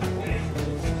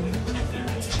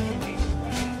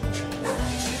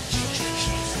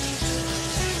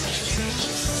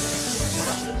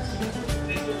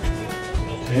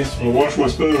 Okay, so I'll wash my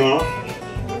spoon off.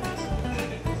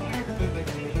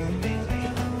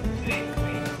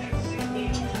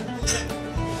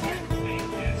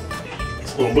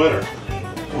 It's a little better.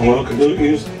 Well, I could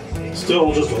use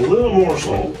still just a little more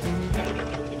salt.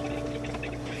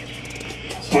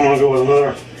 So I'm going to go with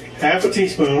another half a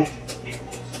teaspoon,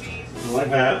 like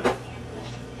that,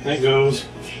 and it goes.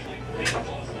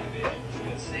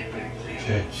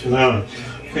 Okay, so now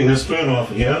clean this spoon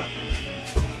off again.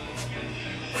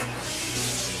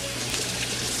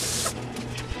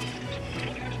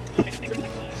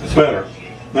 It's better.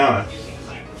 Now,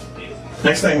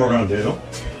 next thing we're going to do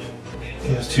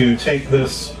is to take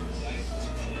this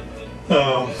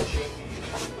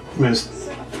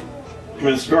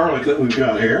minced garlic that we've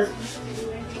got here.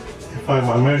 Find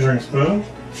my measuring spoon,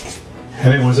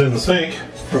 and it was in the sink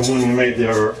from when we made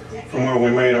our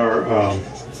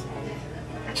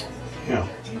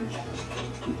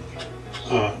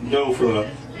dough for the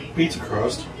pizza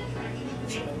crust.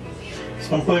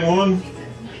 So I'm putting 1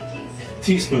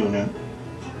 teaspoon in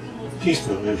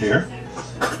here.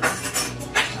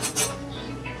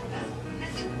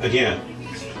 Again,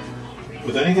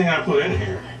 with anything I put in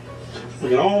here, we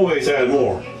can always add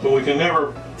more, but we can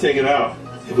never take it out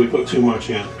if we put too much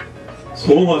in.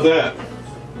 So we'll let that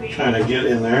kind of get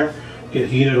in there, get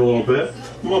heated a little bit.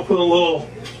 I'm going to put a little,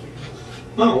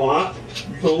 not a lot,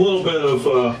 but a little bit of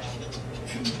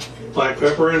black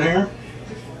pepper in here.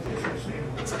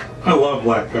 I love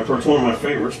black pepper. It's one of my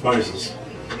favorite spices.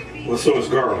 Well, so is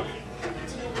garlic.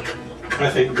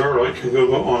 I think garlic can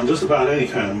go on just about any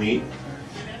kind of meat.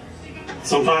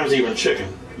 Sometimes even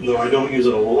chicken, though I don't use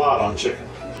it a lot on chicken.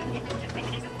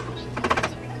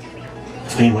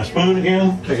 Clean my spoon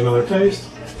again, take another taste.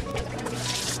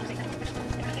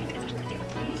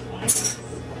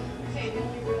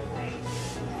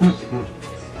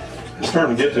 It's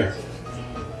starting to get there.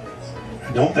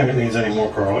 I don't think it needs any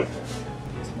more garlic.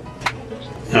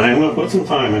 Now I'm going to put some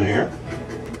thyme in here.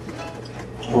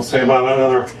 We'll say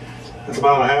about that's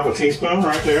about a half a teaspoon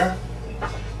right there.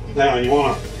 Now you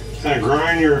want to kind of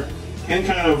grind any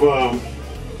kind of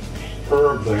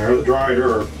herb there, the dried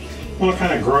herb. You want to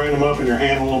kind of grind them up in your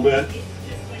hand a little bit.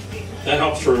 That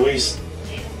helps to release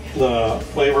the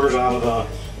flavors out of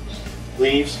the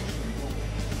leaves.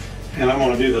 And I'm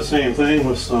going to do the same thing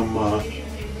with some a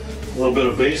little bit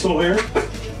of basil here.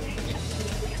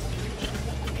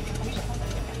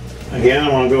 Again,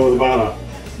 I'm going to go with about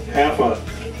a half a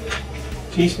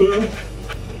teaspoon.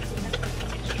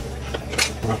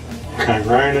 Kind of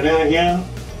grind it in again.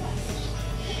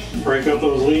 Break up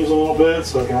those leaves a little bit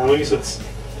so it can release its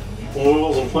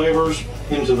oils and flavors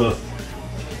into the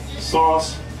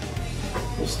sauce.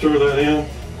 We'll stir that in.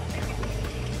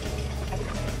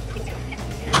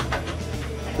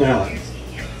 Now,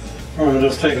 I'm going to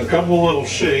just take a couple little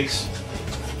shakes.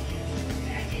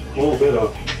 A little bit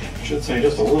of, I should say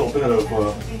just a little bit of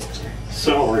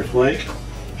celery flake.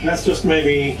 That's just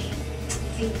maybe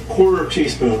a quarter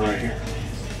teaspoon right here.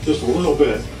 Just a little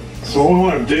bit. So what we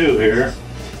want to do here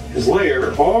is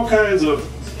layer all kinds of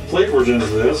flavors into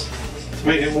this to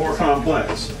make it more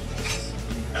complex.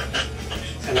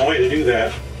 And the way to do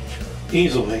that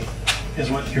easily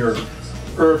is with your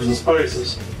herbs and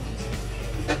spices.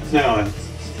 Now,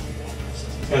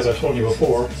 as I told you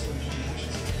before,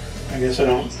 I guess I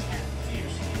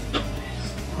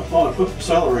thought I put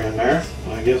celery in there,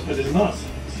 but I guess I did not.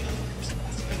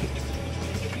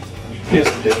 Yes,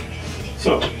 I did.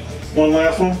 So, one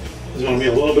last one is going to be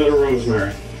a little bit of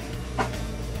rosemary.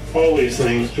 All these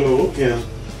things go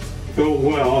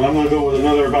well, and I'm going to go with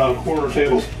another about a quarter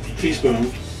teaspoon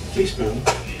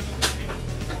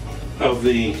of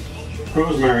the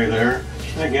rosemary there.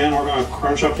 And again, we're going to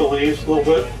crunch up the leaves a little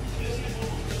bit,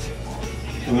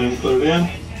 and then put it in.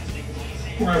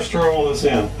 We're going to stir all this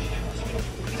in.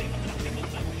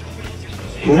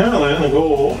 Now then, the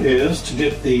goal is to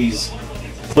get these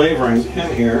flavorings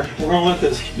in here. We're going to let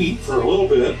this heat for a little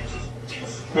bit.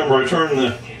 Remember, I turned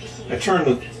the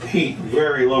heat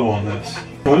very low on this.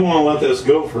 And we want to let this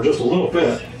go for just a little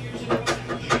bit.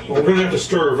 But we're going to have to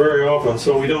stir very often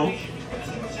so we don't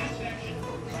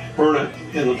burn it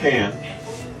in the pan.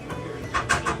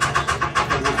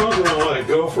 And because we're going to let it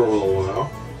go for a little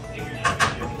while,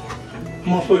 I'm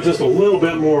going to put just a little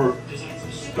bit more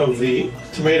of the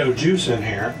tomato juice in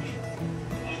here,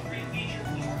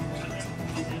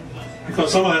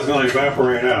 because some of that's going to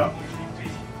evaporate out.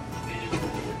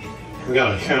 We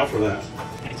got to account for that.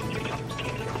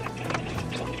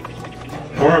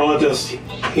 And we're going to let this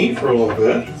heat for a little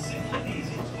bit.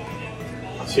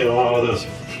 See, a lot of this,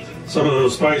 some of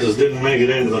those spices didn't make it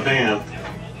into the pan.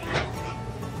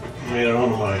 I made it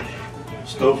onto my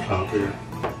stovetop here.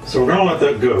 So we're going to let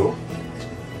that go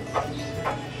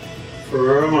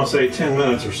for, I'm going to say 10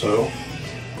 minutes or so.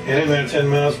 And in that 10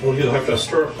 minutes, we'll have to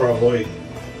stir it probably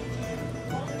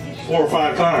 4 or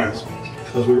 5 times,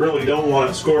 because we really don't want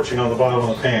it scorching on the bottom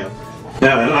of the pan.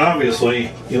 Now, and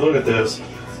obviously, you look at this,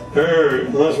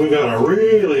 unless we've got a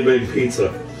really big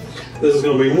pizza, this is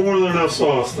going to be more than enough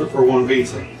sauce for one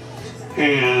pizza.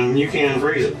 And you can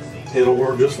freeze it. It'll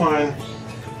work just fine.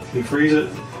 You freeze it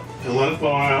and let it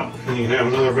thaw out, and you can have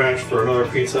another batch for another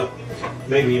pizza,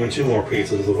 maybe even 2 more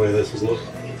pizzas the way this is looking.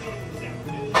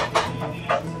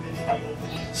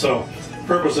 So, the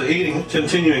purpose of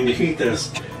continuing to heat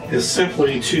this is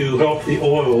simply to help the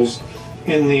oils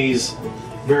in these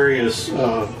various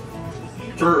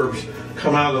herbs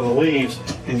come out of the leaves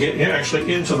and get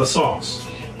actually into the sauce.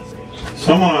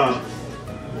 So I'm going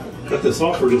to cut this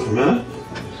off for just a minute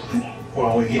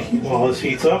while this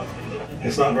heats up.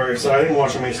 It's not very exciting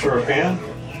watching me stir a pan,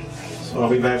 so I'll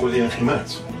be back with you in a few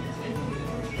minutes.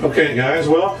 Okay guys,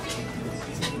 well,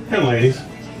 and ladies,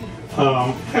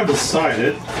 I've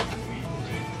decided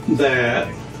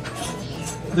that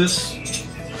this is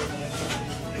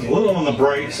a little on the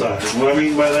bright side. What I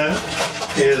mean by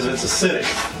that is it's acidic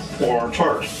or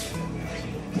tart.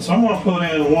 And so I'm going to put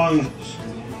in 1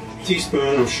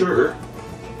 teaspoon of sugar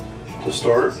to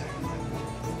start.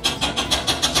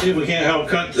 See if we can't help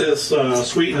cut this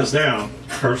sweetness down,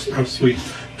 or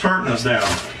tartness down.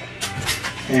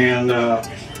 And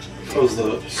because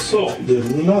the salt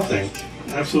did nothing,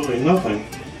 absolutely nothing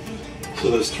to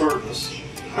this tartness.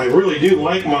 I really do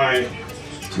like my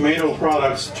tomato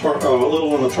products a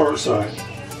little on the tart side,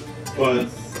 but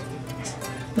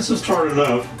this is tart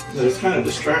enough that it's kind of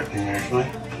distracting actually.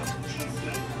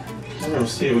 We're going to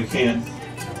see if we can't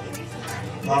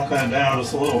knock that down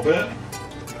just a little bit.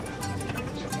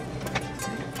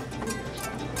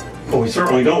 But we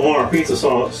certainly don't want our pizza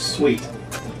sauce sweet.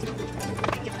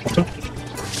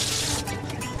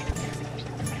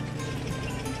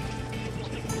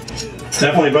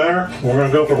 Definitely better. We're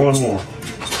going to go for 1 more.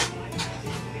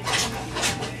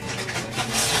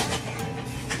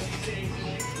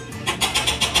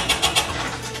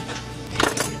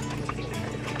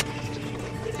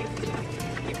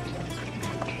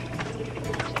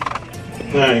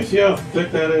 tiny. See how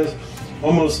thick that is?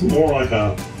 Almost more like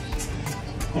a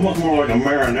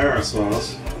marinara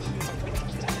sauce.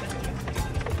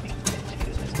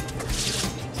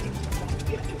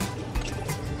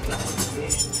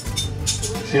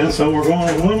 And so we're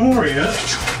going with one more yet.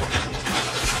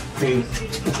 I mean,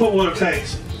 we'll put what it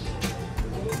takes.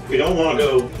 We don't want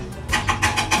to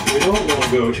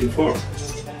go too far.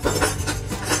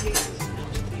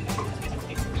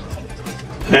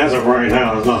 As of right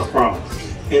now, it's not a problem.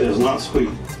 It is not sweet.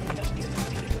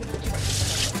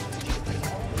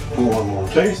 One more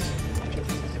taste.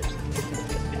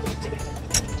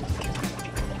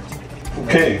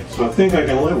 Okay, so I think I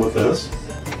can live with this.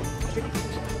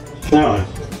 Now,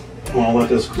 I'm going to let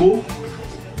this cool.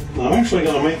 I'm actually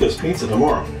going to make this pizza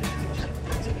tomorrow.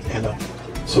 And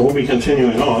so we'll be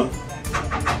continuing on.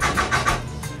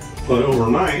 But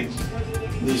overnight,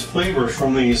 these flavors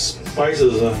from these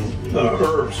spices and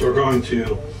herbs are going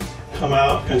to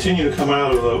continue to come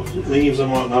out of the leaves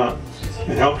and whatnot,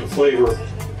 and help to flavor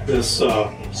this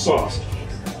sauce.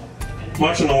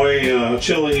 Much in the way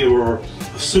chili or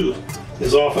soup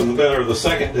is often better the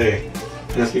second day.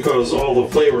 And that's because all the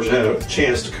flavors had a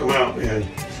chance to come out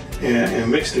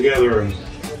and mix together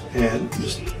and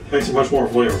just makes it much more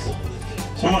flavorful.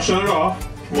 So I'm going to shut it off.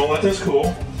 I'm going to let this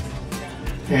cool.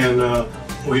 And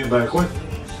we'll get back with it.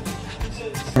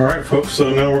 Alright folks, so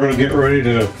now we're going to get ready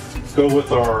to go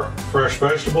with our fresh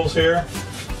vegetables here.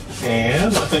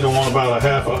 And I think I want about a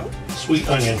half a sweet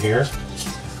onion here.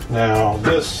 Now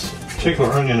this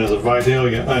particular onion is a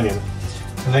Vidalia onion.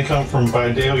 And they come from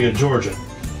Vidalia, Georgia.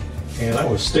 And I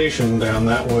was stationed down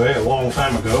that way a long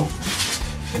time ago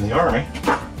in the Army.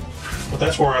 But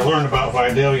that's where I learned about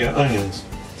Vidalia onions.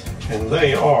 And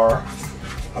they are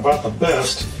about the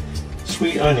best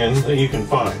sweet onion that you can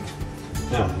find.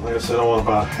 Now, like I said, I want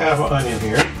about half an onion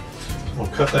here. So we'll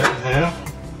cut that in half.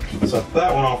 Set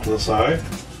that one off to the side.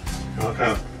 And I'll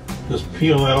kind of just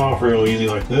peel that off real easy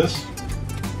like this.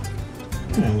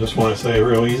 And just when I say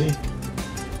real easy,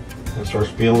 it starts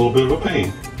to be a little bit of a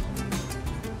pain.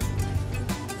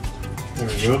 There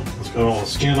we go. Let's get all the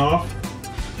skin off.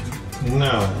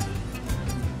 Now,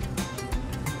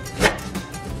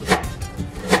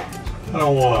 I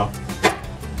don't want to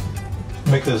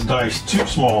make this dice too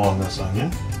small on this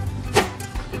onion,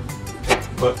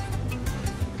 but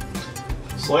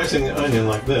slicing the onion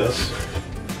like this,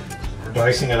 or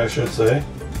dicing it I should say,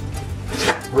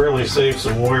 really saves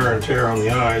some wear and tear on the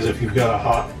eyes if you've got a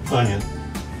hot onion.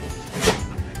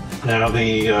 Now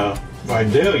the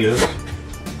Vidalias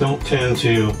don't tend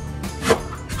to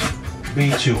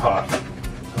be too hot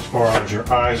as far as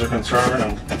your eyes are concerned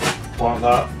and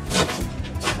whatnot,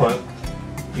 but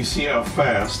you see how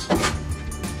fast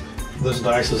this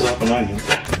dices up an onion.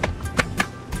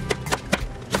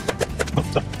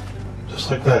 Just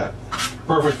like that.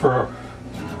 Perfect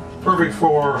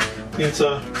for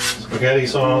pizza, spaghetti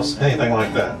sauce, anything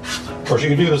like that. Of course you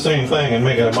can do the same thing and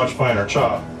make it a much finer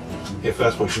chop if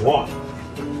that's what you want.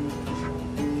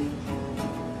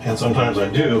 And sometimes I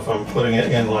do if I'm putting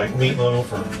it in like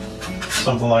meatloaf or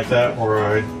something like that,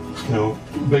 where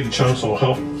big chunks will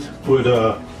help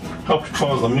to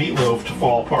cause the meatloaf to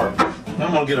fall apart. Now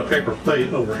I'm going to get a paper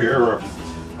plate over here, or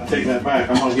I take that back.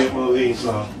 I'm going to get one of these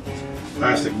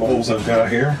plastic bowls I've got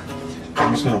here.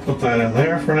 I'm just going to put that in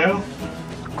there for now.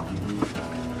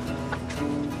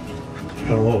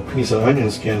 Got a little piece of onion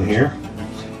skin here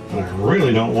that I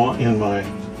really don't want in my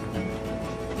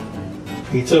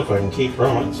pizza if I can keep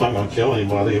from it. It's not going to kill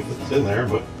anybody if it's in there,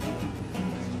 but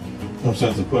no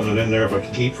sense in putting it in there if I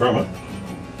can keep from it.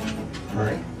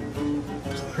 Alright,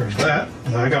 so there's that.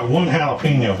 Now I got one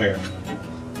jalapeno here.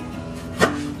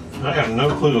 I have no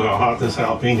clue how hot this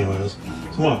jalapeno is,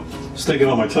 so I'm going to stick it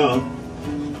on my tongue.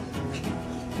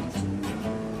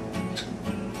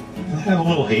 And it has a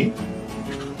little heat.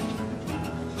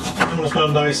 I'm just going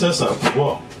to dice this up as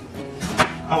well.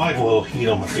 I like a little heat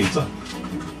on my pizza.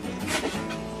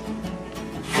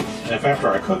 And if after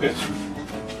I cook it,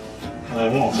 and I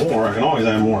want more, I can always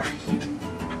add more heat.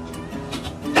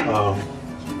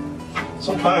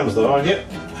 Sometimes though, I get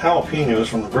jalapenos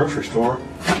from the grocery store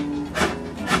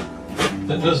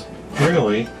that just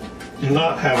really do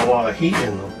not have a lot of heat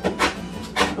in them.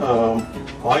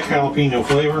 I like jalapeno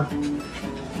flavor.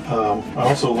 I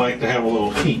also like to have a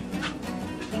little heat.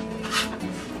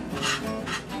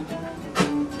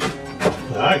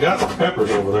 Now, I got some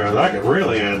peppers over there that I could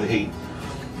really add the heat.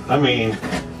 I mean,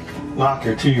 knock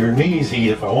you to your knees heat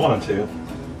if I wanted to.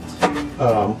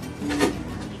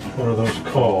 What are those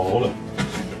called?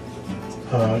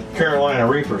 Carolina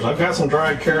Reapers. I've got some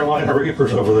dried Carolina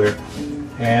Reapers over there,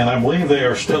 and I believe they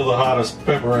are still the hottest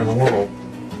pepper in the world.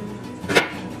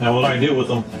 Now what I do with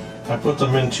them, I put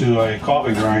them into a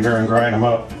coffee grinder and grind them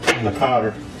up in the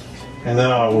powder. And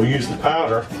then I will use the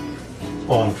powder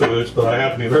on foods, but I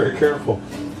have to be very careful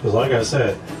because like I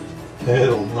said,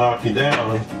 it'll knock you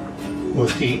down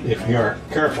with heat if you aren't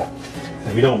careful.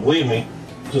 If you don't believe me,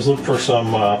 just look for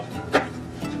some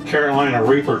Carolina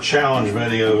Reaper challenge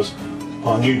videos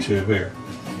on YouTube here.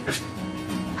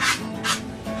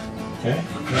 Okay,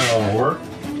 that'll work.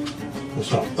 I'm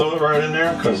just going to throw it right in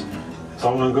there because it's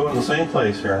all going to go in the same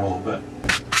place here in a little bit.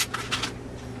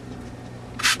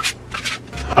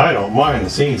 I don't mind the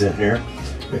seeds in here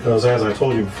because, as I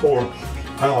told you before,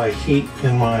 I like heat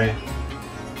in my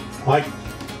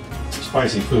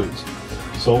spicy foods.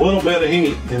 So a little bit of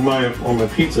heat on my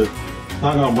pizza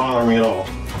not going to bother me at all.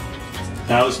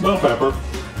 Now this bell pepper,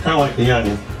 kind of like the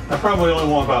onion, I probably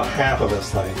only want about half of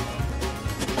this thing.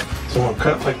 So I'm going to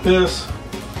cut like this,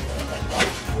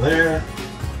 and there,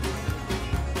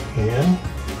 and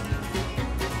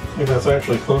I think that's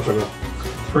actually closer to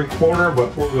 3/4,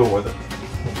 but we'll go with it.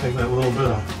 We'll take that little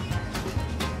bit of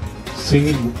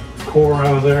seed core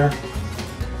out of there.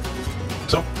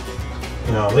 So,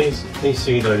 now these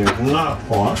seeds I do not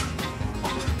want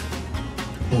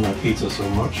in my pizza so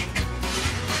much.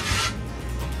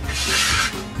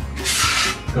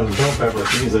 Because bell pepper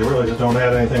seeds, they really just don't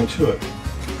add anything to it.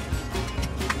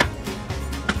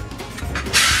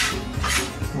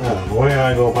 Now, the way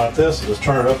I go about this is just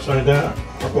turn it upside down,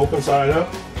 or open side up,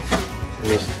 and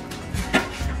just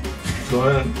go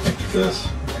ahead and take this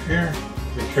right here.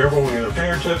 Be careful with your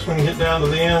fingertips when you get down to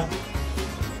the end.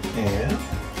 And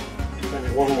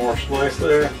maybe one more slice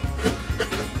there.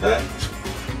 That.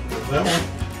 There's that one.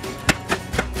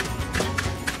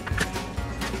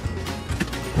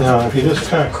 Now, if you just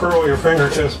kind of curl your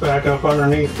fingertips back up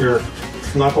underneath your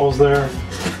knuckles there,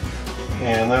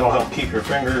 and that'll help keep your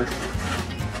finger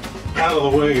out of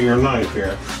the way of your knife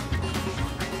here.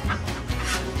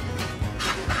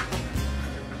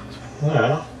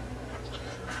 Now,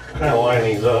 kind of line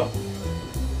these up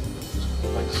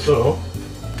like so.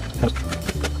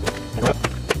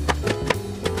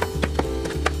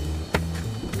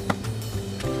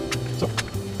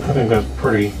 I think that's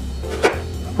pretty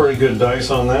good dice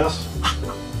on this. I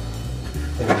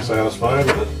think I'm satisfied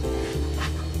with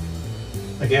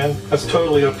it. Again, that's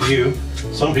totally up to you.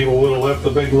 Some people would have left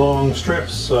the big long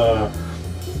strips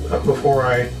before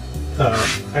I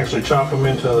actually chop them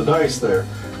into the dice there.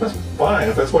 That's fine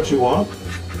if that's what you want.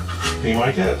 Be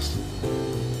my guest.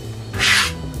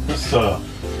 This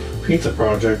pizza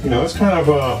project, you know, it's kind of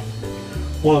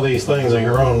one of these things of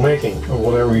your own making, of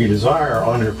whatever you desire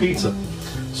on your pizza.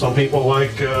 Some people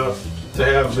like to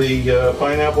have the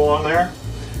pineapple on there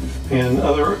and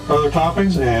other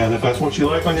toppings, and if that's what you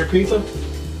like on your pizza,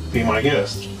 be my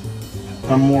guest.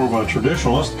 I'm more of a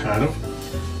traditionalist, kind of.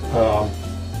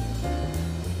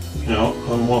 You know,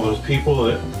 I'm one of those people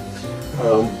that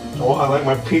I like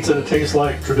my pizza to taste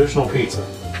like traditional pizza.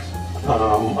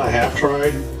 I have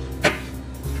tried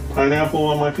pineapple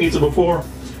on my pizza before,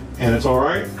 and it's all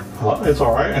right. It's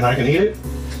all right, and I can eat it.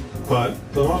 But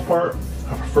for the most part,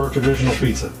 I prefer traditional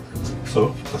pizza.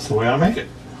 So that's the way I make it.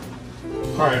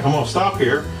 All right, I'm gonna stop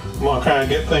here. I'm gonna kind of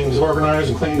get things organized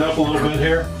and cleaned up a little bit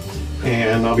here,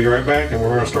 and I'll be right back, and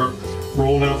we're gonna start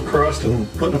rolling out the crust and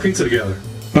putting the pizza together.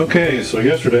 Okay, so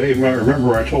yesterday, you might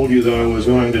remember I told you that I was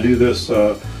going to do this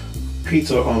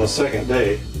pizza on the second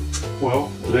day. Well,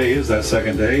 today is that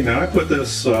second day. Now I put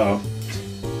this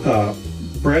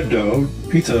bread dough,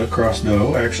 pizza crust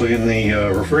dough, actually in the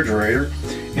refrigerator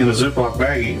in a Ziploc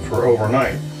baggie for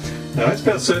overnight. Now it's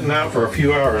been sitting out for a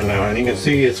few hours now, and you can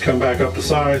see it's come back up to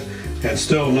size and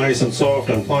still nice and soft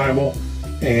and pliable.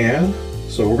 And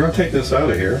so we're going to take this out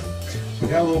of here. So we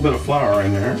got a little bit of flour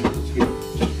in there.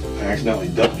 I accidentally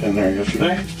dumped in there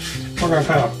yesterday. We're going to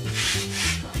kind of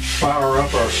flour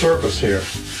up our surface here.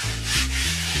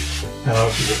 Now,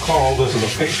 if you recall, this is a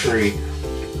pastry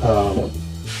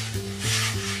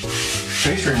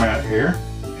mat here,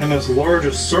 and this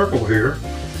largest circle here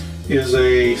is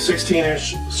a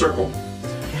 16-inch circle.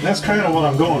 And that's kind of what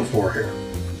I'm going for here.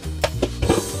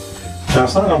 Now,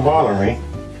 it's not going to bother me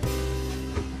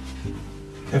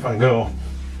if I go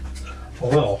a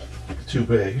little too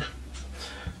big.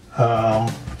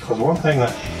 Because one thing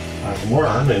that I've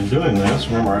learned in doing this,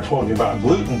 remember I told you about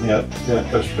gluten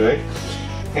yesterday,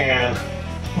 and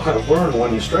what I've learned,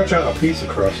 when you stretch out a pizza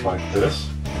crust like this,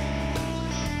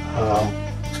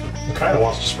 it kind of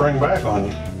wants to spring back on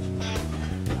you.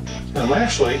 And I'm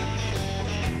actually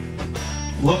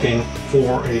looking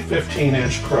for a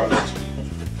 15-inch crust.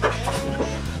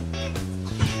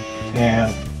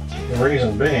 And the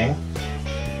reason being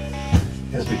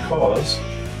is because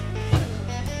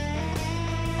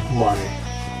my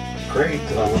grate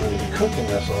that I'm going to be cooking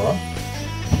this on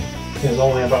is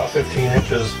only about 15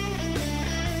 inches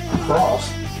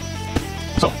across.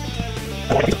 So,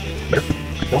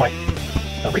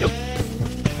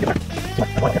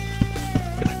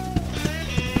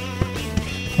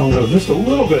 I'll go just a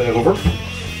little bit over,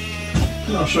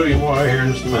 and I'll show you why here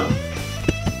in just a minute.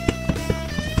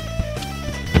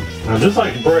 Now, just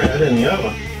like bread in the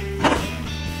oven,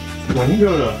 when you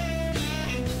go to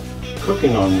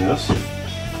cooking on this,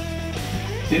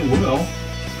 it will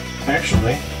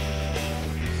actually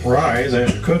rise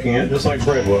as you're cooking it, just like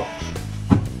bread will.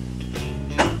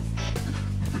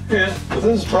 Yeah, but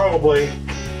this is probably,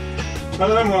 I'm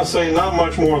going to say not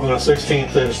much more than a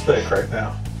 1/16 inch thick right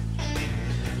now.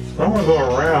 So I'm going to go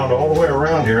around, all the way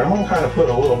around here. I'm going to kind of put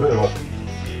a little bit of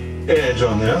an edge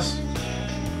on this.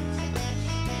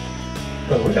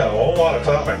 Because we got a whole lot of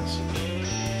toppings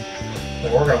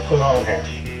that we're going to put on here.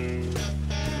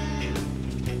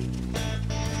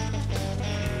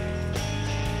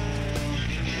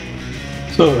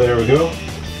 So there we go.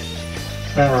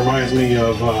 That reminds me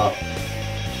of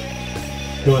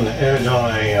doing the edge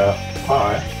on a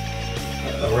pie,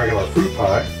 a regular fruit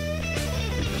pie.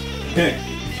 Okay,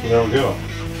 so there we go.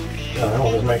 Now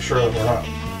we'll just make sure that we're not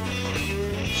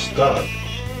stuck.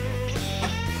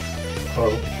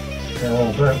 Oh, a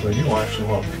little bit, but you actually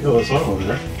want to peel this over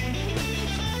there.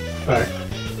 In fact,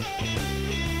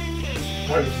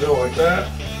 I just go like that.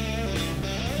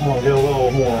 I'm going to get a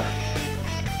little more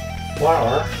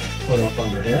flour put up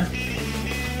under here.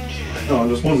 Oh,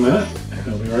 just 1 minute.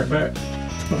 I'll be right back.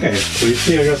 Okay, so you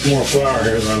see I got some more flour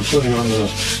here that I'm putting on the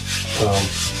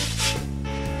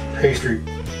pastry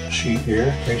sheet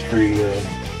here. Pastry,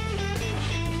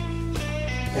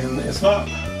 and it's not,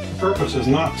 the purpose is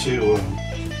not to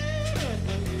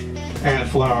add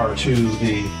flour to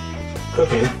the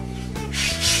cooking,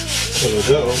 to the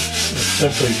dough. It's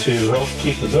simply to help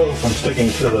keep the dough from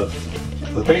sticking to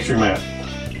the pastry mat.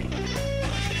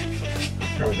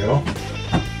 There we go.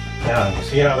 Now, you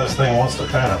see how this thing wants to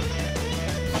kind of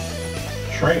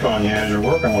shrink on you as you're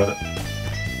working with it.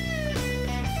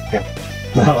 Okay.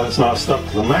 Now it's not stuck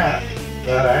to the mat,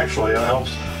 that actually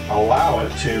helps allow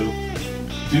it to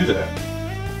do that.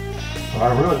 But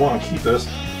I really want to keep this,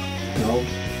 you know,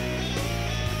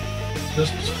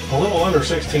 just a little under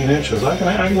 16 inches. I can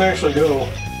actually go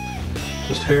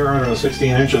just hair under the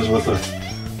 16 inches with the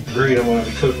grate I'm going to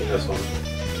be cooking this on.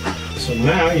 So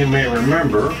now you may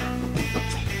remember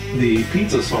the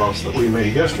pizza sauce that we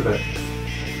made yesterday.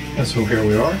 And so here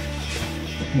we are.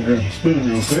 We're going to spoon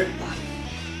real quick.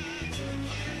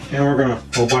 And we're going to,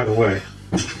 oh, by the way,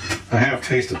 I have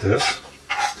tasted this.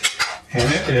 And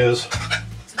it is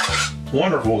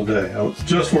wonderful today. It's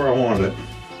just where I wanted it.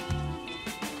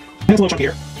 It's a little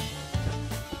chunkier.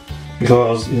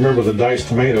 Because you remember the diced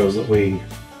tomatoes that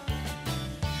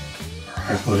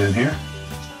I put in here.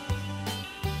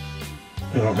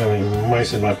 I don't have any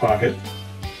mice in my pocket,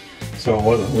 so it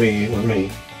wasn't with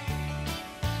me.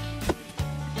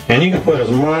 And you can put as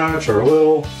much or a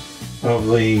little of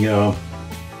the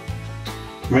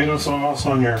tomato sauce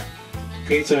on your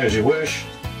pizza as you wish.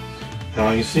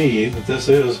 Now you see that this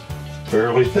is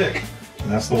fairly thick,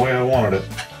 and that's the way I wanted it.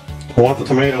 I want the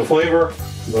tomato flavor,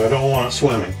 but I don't want it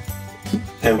swimming.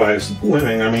 And by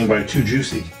swimming, I mean by too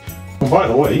juicy. Oh, by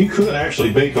the way, you could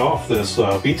actually bake off this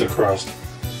pizza crust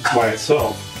by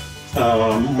itself,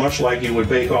 much like you would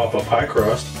bake off a pie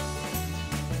crust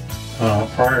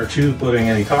prior to putting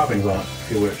any toppings on it,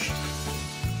 if you wish.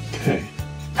 Okay,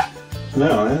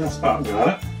 now that's about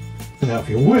got it. Now if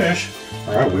you wish,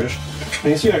 or I wish,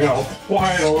 and you see I got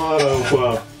quite a lot of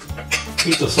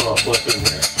pizza sauce left in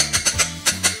here.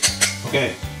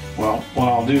 Okay, well what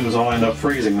I'll do is I'll end up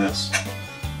freezing this,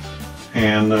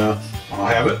 and I'll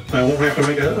have it. I won't have to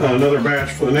make another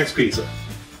batch for the next pizza.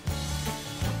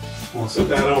 We'll set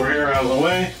that over here out of the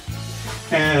way,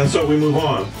 and so we move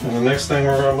on. And the next thing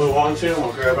we're going to move on to,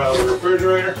 we'll grab out of the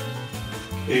refrigerator,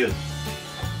 is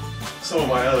some of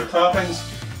my other toppings.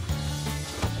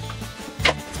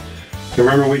 You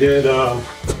remember we did, I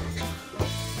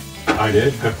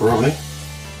did pepperoni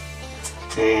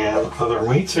and other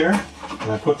meats here,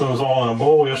 and I put those all in a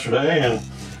bowl yesterday, and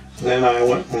then I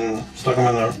went and stuck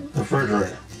them in the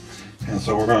refrigerator. And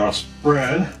so we're going to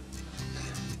spread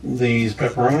these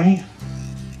pepperoni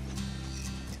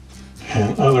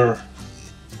and the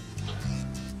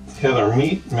other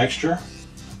meat mixture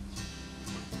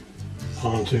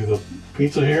onto the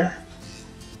pizza here.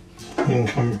 You can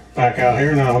come back out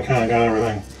here. Now we kind of got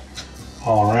everything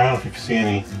all around. If you see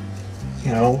any,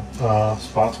 you know,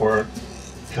 spots where it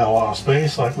got a lot of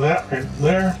space like that right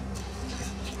there,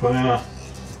 just put in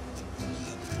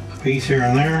piece here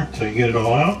and there until you get it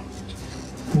all out.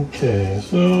 Okay,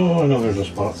 so I know there's a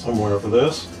spot somewhere for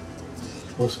this.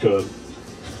 Looks good.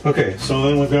 Okay, so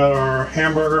then we've got our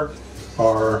hamburger,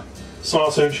 our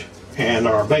sausage, and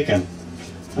our bacon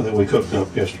that we cooked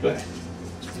up yesterday.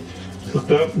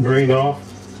 Cooked up, drained off.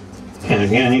 And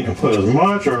again, you can put as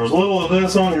much or as little of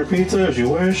this on your pizza as you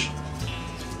wish.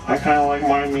 I kind of like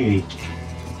mine meaty.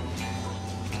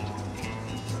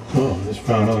 Oh, I just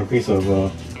found another piece of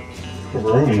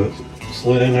pepperoni that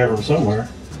slid in there from somewhere.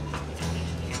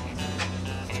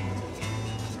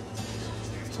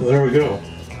 So there we go.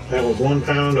 That was 1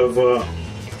 pound or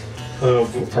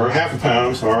half a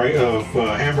pound, sorry, of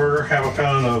hamburger, half a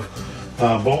pound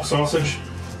of bulk sausage,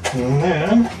 and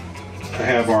then I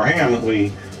have our ham that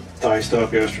we diced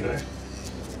up yesterday.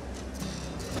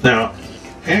 Now,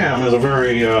 ham is a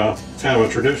very kind of a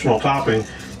traditional topping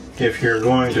if you're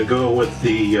going to go with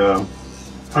the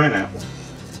pineapple.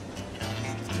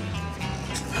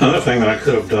 Another thing that I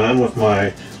could have done with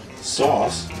my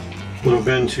sauce would have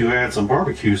been to add some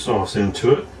barbecue sauce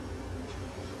into it.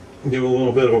 Give it a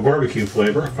little bit of a barbecue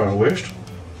flavor if I wished.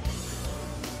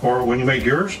 Or when you make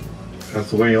yours,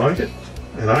 that's the way you like it.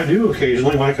 And I do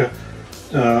occasionally like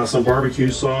some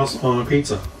barbecue sauce on a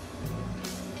pizza.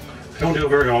 I don't do it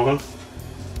very often,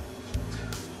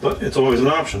 but it's always an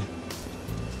option.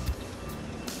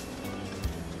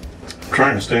 I'm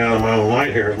trying to stay out of my own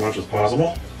light here as much as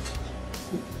possible.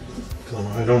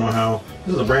 I don't know how,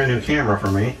 this is a brand new camera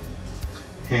for me,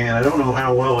 and I don't know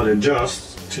how well it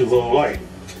adjusts to low light.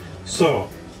 So,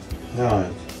 now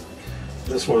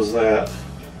this was that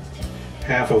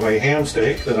half of a ham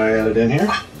steak that I added in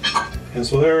here. And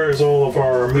so there's all of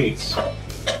our meats. So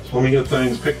let me get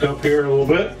things picked up here a little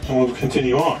bit and we'll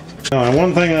continue on. Now,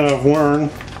 one thing that I've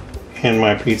learned in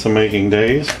my pizza making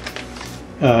days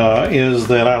is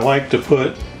that I like to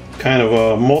put kind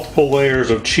of multiple layers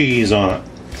of cheese on it.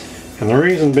 And the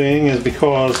reason being is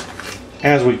because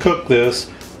as we cook this,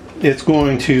 it's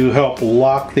going to help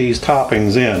lock these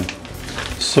toppings in.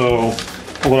 So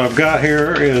what I've got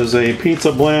here is a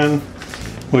pizza blend,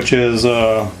 which is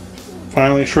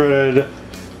finely shredded,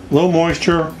 low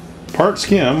moisture, part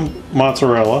skim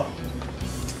mozzarella,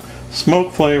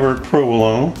 smoke flavored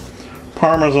provolone,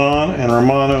 Parmesan, and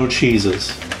Romano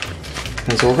cheeses.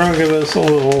 And so we're going to give this a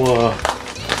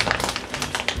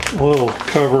little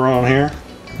cover on here.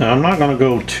 Now I'm not going to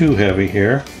go too heavy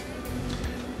here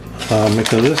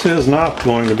because this is not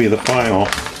going to be the final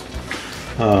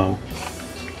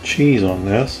cheese on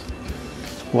this.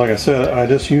 Like I said, I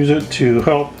just use it to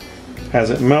help,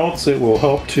 as it melts, it will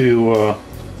help to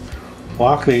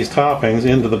lock these toppings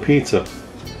into the pizza.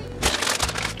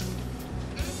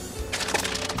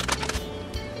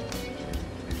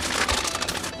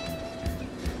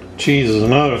 Cheese is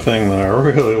another thing that I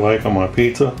really like on my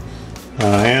pizza.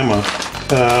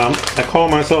 I call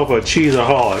myself a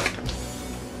cheeseaholic.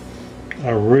 I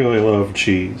really love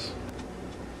cheese.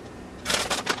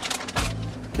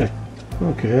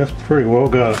 Okay, that's pretty well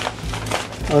got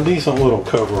a decent little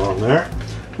cover on there.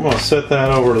 I'm going to set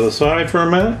that over to the side for a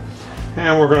minute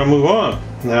and we're going to move on.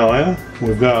 Now then,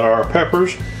 we've got our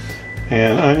peppers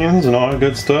and onions and all that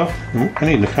good stuff. I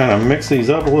need to kind of mix these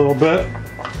up a little bit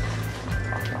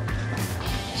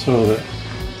so that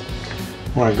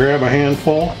when I grab a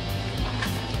handful,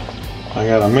 I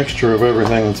got a mixture of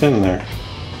everything that's in there.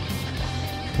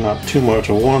 Not too much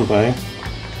of one thing.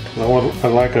 I want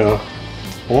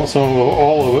some of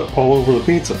it all over the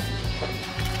pizza.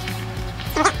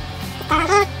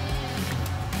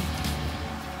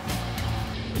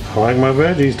 I like my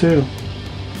veggies too.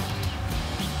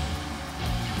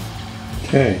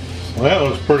 Okay, so that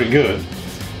looks pretty good.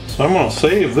 So I'm going to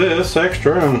save this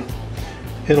extra and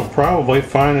it'll probably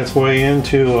find its way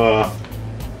into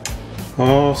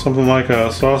something like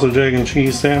a sausage, egg, and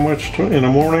cheese sandwich in the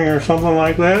morning or something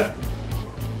like that.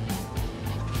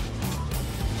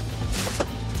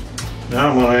 Now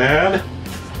I'm going to add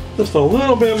just a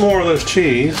little bit more of this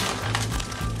cheese.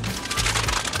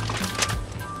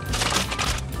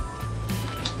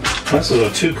 This is a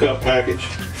 2-cup package.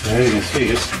 As you can see,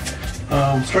 it's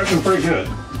stretching pretty good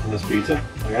on this pizza.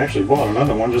 I actually bought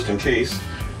another one just in case.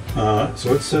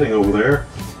 So it's sitting over there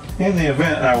in the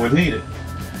event I would need it.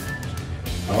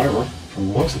 However, from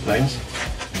the looks of things,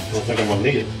 I don't think I'm going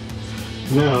to need it.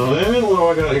 Now then, what do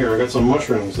I got here? I got some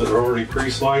mushrooms that are already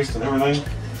pre-sliced and everything.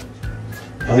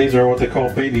 Now these are what they call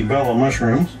baby Bella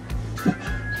mushrooms.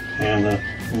 and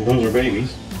those are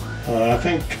babies. I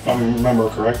think, if I remember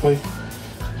correctly,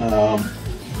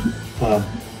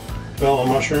 Bella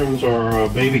mushrooms are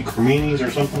baby creminis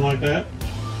or something like that.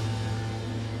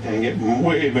 And get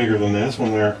way bigger than this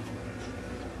when they're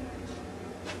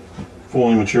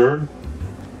fully matured.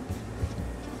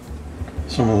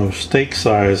 Some of those steak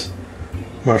size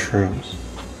mushrooms.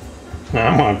 Now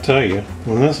I'm going to tell you,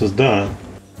 when this is done,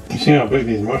 you see how big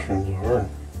these mushrooms are.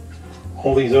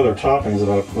 All these other toppings that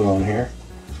I put on here.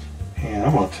 And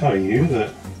I'm going to tell you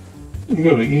that you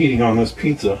go to eating on this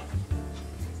pizza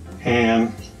and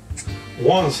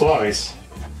one slice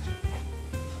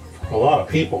for a lot of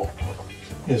people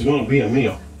is going to be a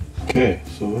meal. Okay,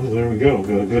 so there we go.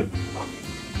 Got a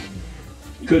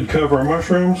good cover of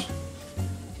mushrooms.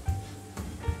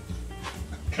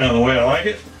 Kind of the way I like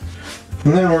it.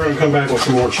 And then we're going to come back with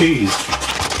some more cheese.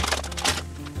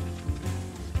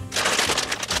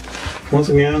 Once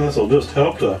again, this will just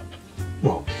help to,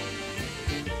 well,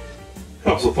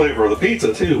 helps the flavor of the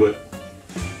pizza too, but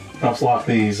helps lock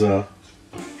these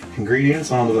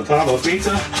ingredients onto the top of the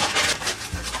pizza.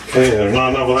 Okay, there's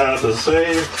not enough of that to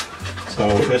save, so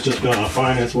it's just going to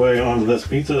find its way onto this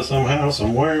pizza somehow,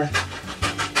 somewhere.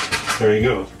 There you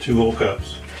go, 2 whole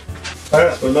cups.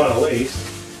 Last but not least,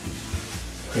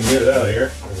 I can get it out of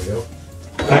here. There we go.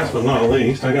 Last but not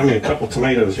least, I got me a couple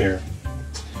tomatoes here.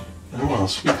 I'm going to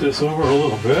scoot this over a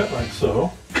little bit, like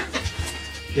so.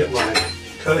 Get my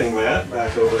cutting mat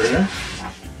back over here.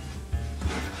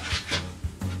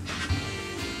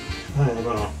 I'm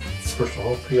going to, first of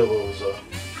all, peel those,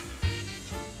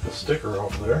 the sticker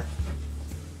off there.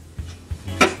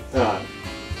 Alright.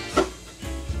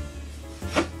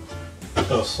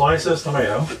 So slice this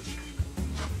tomato.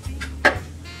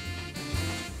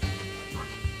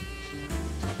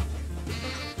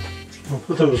 I'll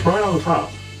put those right on top.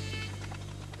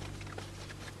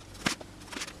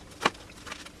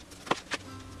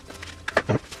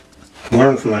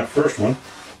 Learn from that first one.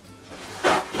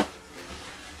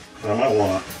 I might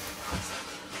want to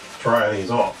try these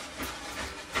off.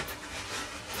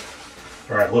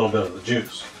 Try a little bit of the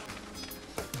juice.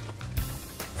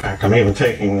 In fact, I'm even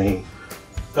taking the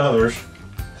others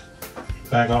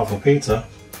back off the pizza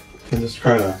and just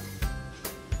kind of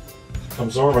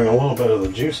absorbing a little bit of the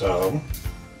juice out of them.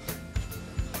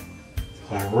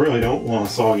 I really don't want a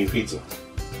soggy pizza,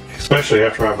 especially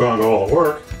after I've gone to all the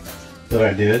work that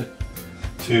I did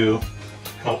to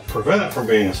help prevent it from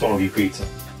being a soggy pizza.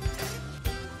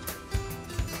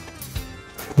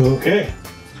 Okay,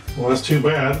 well that's too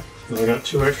bad, because I got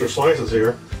 2 extra slices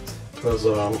here, because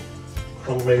well,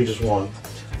 maybe just 1.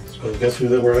 So guess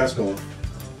where that's going.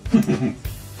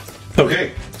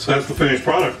 Okay, so that's the finished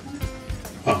product.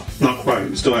 Well, not quite,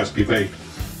 it still has to be baked.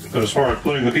 But as far as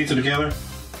putting the pizza together,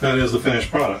 that is the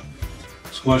finished product.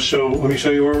 So let me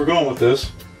show you where we're going with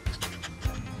this.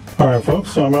 Alright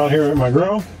folks, so I'm out here at my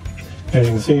grill. As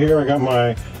you can see here, I got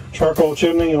my charcoal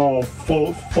chimney all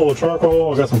full of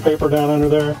charcoal. I got some paper down under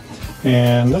there.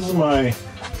 And this is my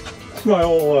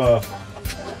old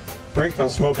Brinkman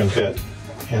smoking pit.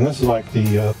 And this is like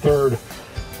the third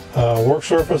work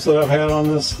surface that I've had on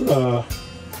this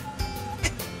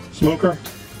smoker.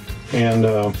 And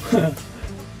there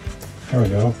we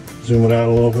go. Zoom it out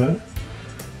a little bit.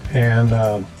 And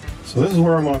so this is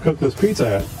where I'm going to cook this pizza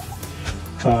at.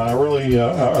 I really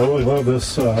love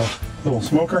this little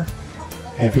smoker.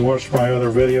 And if you watched my other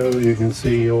video, you can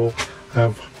see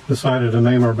I've decided to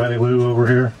name our Betty Lou over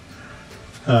here.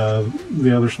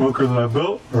 The other smoker that I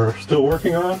built, or still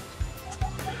working on,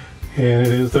 and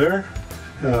it is there.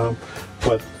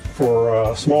 But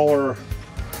for smaller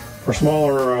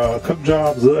cook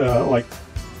jobs, like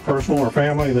personal or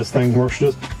family, this thing works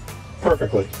just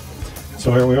perfectly.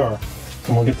 So here we are.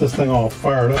 I'm gonna get this thing all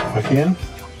fired up if I can.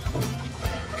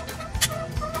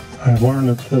 I've learned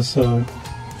that this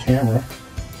camera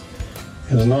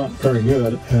is not very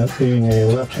good at being a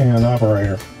left-hand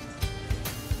operator.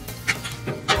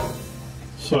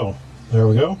 So, there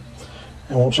we go.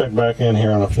 And we'll check back in here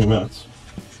in a few minutes.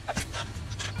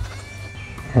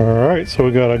 Alright, so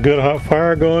we got a good hot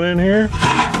fire going in here.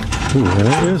 Ooh,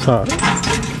 that is hot.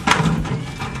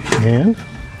 And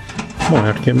I'm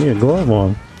gonna have to get me a glove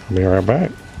on. I'll be right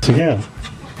back. So again,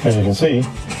 as you can see,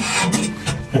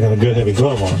 I got a good heavy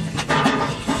glove on.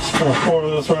 I'm gonna pour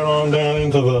this right on down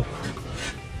into the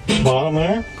bottom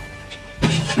there.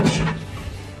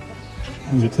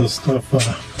 Get this stuff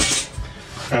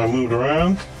kind of moved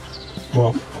around.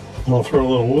 Well, I'm gonna throw a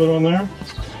little wood on there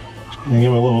and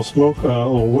give it a little smoke, a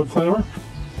little wood flavor.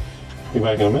 Be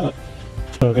back in a minute.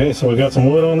 Okay, so we got some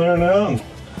wood on there now, and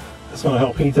it's gonna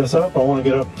help heat this up. I want to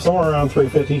get up somewhere around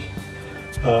 350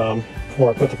 before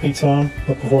I put the pizza on.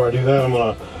 But before I do that, I'm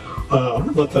gonna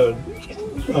let the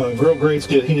grill grates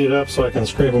get heated up so I can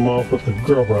scrape them off with the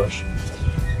grill brush.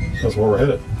 That's where we're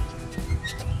headed.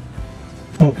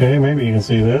 Okay, maybe you can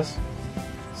see this.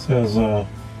 It says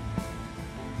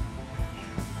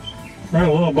right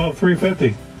a little above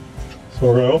 350. So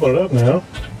we're going to open it up now.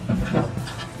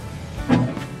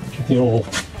 Get the old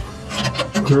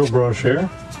grill brush here.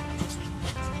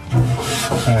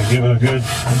 Give it a good.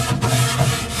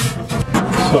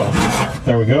 So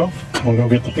there we go. We'll go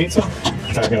get the pizza.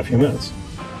 Back in a few minutes.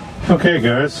 Okay,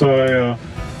 guys. So I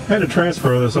had to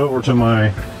transfer this over to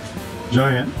my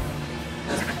giant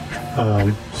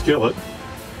skillet.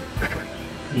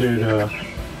 Dude,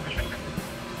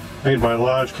 made by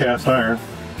Lodge cast iron.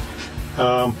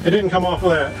 It didn't come off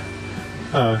of that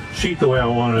sheet the way I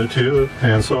wanted it to,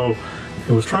 and so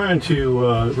it was trying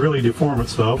to really deform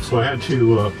itself, so I had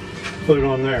to put it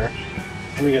on there.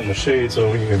 Let me get in the shade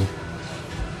so you can,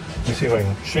 let me see if I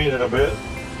can shade it a bit.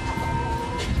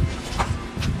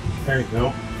 There you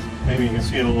go. Maybe you can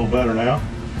see it a little better now.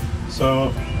 So,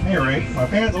 at any rate, my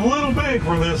pan's a little big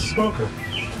for this smoker,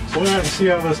 so we'll have to see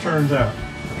how this turns out.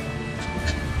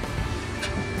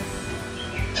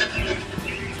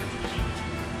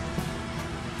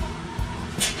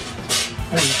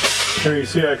 Here you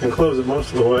see I can close it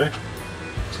most of the way,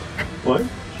 but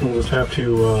we'll just have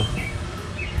to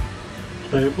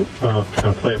kind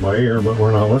of play it by ear, but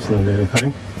we're not listening to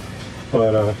anything.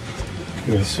 But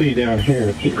you can see down here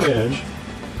at the edge,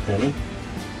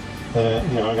 that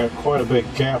you know, I got quite a big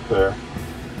gap there.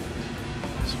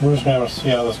 So we're just going to see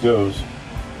how this goes.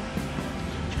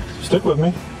 Stick with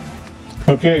me.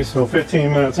 Okay, so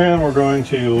 15 minutes in, we're going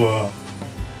to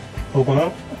open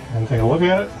up and take a look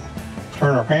at it.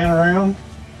 Turn our pan around.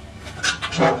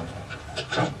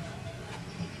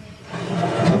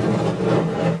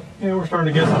 Yeah, we're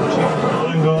starting to get some cheese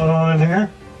building going on in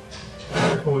here.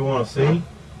 That's what we want to see.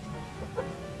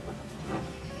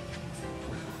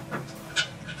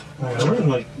 I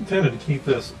originally intended to keep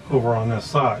this over on this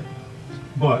side,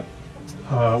 but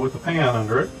with the pan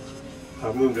under it,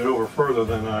 I've moved it over further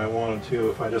than I wanted to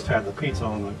if I just had the pizza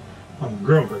on the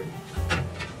grill grate.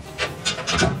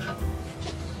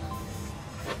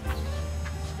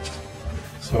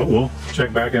 So we'll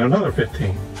check back in another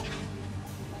 15.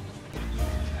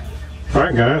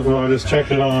 Alright guys, well I just checked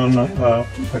it on, I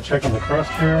checked on the crust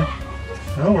here.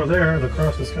 And over there, the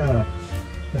crust is kind of,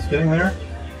 it's getting there.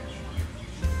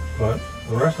 But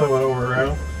the rest of it over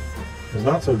around is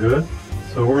not so good.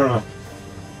 So we're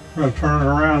gonna turn it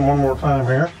around one more time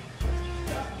here.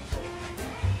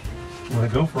 Let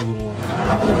it go for a little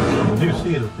while. We do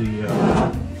see that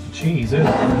the cheese is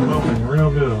smoking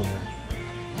real good on there.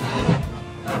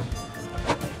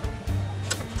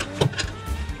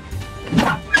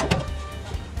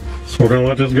 So we're going to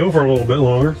let this go for a little bit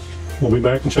longer. We'll be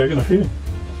back and check in a few.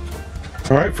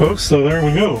 Alright folks, so there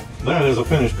we go. That is a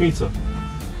finished pizza.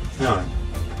 Now,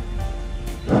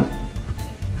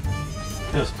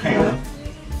 this pan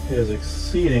is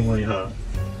exceedingly hot.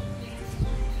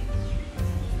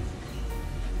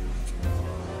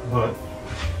 But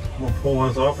I'm going to pull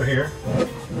this off of here.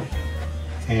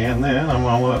 And then I'm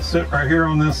going to let it sit right here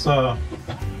on this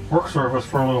work surface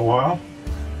for a little while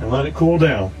and let it cool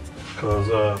down.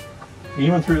 Because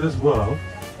even through this glove,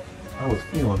 I was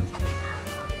feeling it.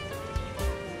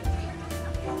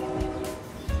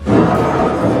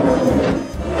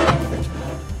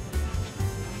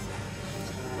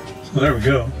 So there we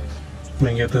go.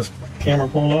 Let me get this camera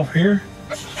pulled off here.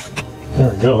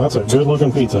 There we go. That's a good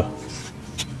looking pizza.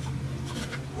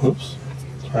 Oops.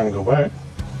 Trying to go back.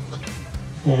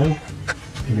 And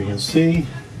if you can see,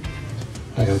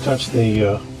 I can touch the,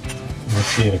 let's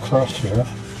see the crust here.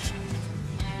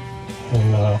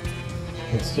 And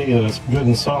you can see that it's good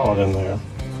and solid in there.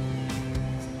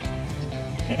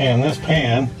 And this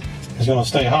pan is going to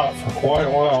stay hot for quite a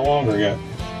while longer yet.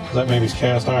 That baby's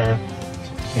cast iron.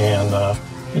 And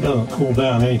it doesn't cool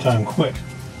down anytime quick.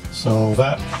 So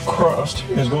that crust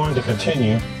is going to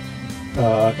continue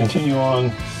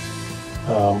on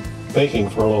baking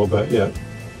for a little bit yet.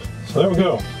 So there we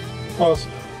go. Plus,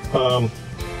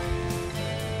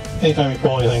 anytime you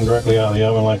pull anything directly out of the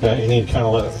oven like that, you need to kind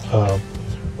of let it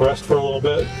rest for a little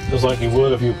bit, just like you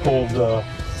would if you pulled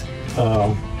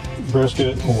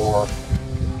brisket or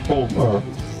pulled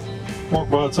pork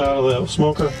butts out of the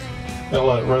smoker. Gotta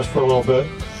let it rest for a little bit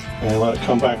and let it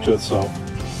come back to itself.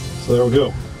 So there we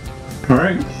go. All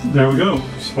right, there we go.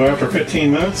 So after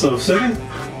 15 minutes of sitting,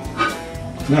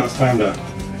 now it's time to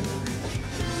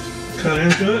cut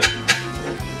into it.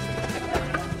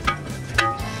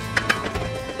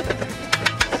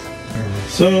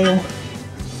 So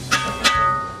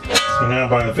now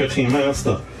by the 15 minutes,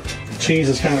 the cheese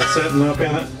is kind of setting up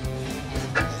in it.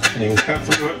 And you can cut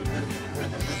through it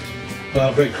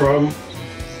without a big problem.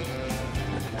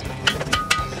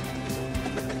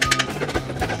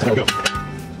 There we go.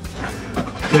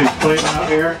 Big plate out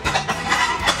here.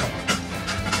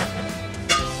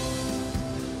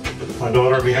 My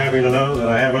daughter will be happy to know that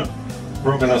I haven't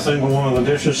broken a single one of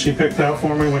the dishes she picked out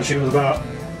for me when she was about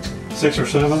 6 or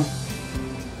 7.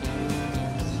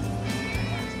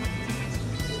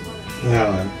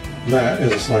 Now then, that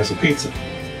is a slice of pizza.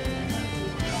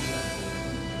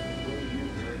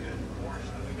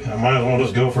 I might as well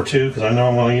just go for 2 because I know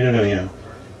I'm going to eat it anyhow.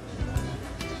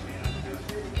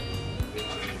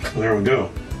 So there we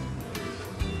go.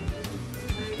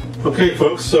 Okay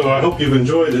folks, so I hope you've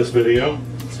enjoyed this video,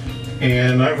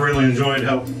 and I've really enjoyed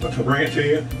helping to bring it to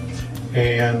you,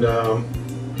 and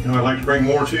you know, I'd like to bring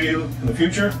more to you in the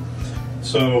future.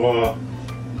 So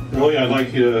really I'd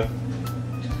like you to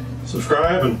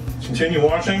subscribe and continue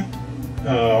watching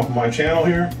my channel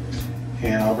here,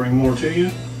 and I'll bring more to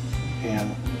you.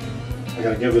 And I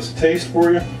gotta give this a taste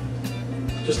for you,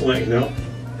 just to let you know.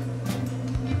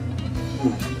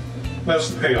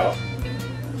 That's the payoff.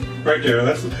 Right there,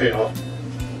 that's the payoff.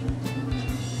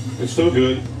 It's still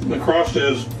good. The crust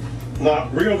is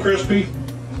not real crispy.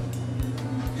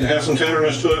 It has some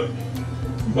tenderness to it,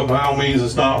 but by all means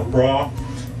it's not raw.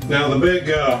 Now the big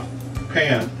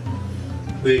pan,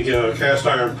 the cast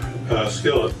iron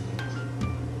skillet,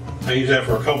 I use that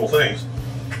for a couple things.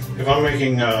 If I'm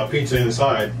making pizza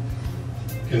inside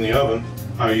in the oven,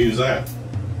 I use that.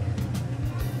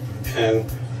 And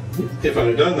if I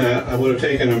had done that, I would have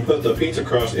taken and put the pizza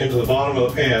crust into the bottom of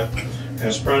the pan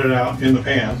and spread it out in the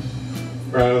pan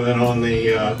rather than on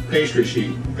the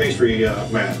pastry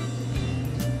mat.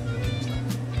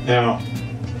 Now,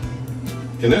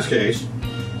 in this case,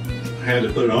 I had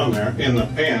to put it on there in the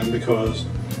pan because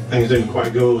things didn't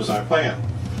quite go as I planned.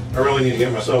 I really need to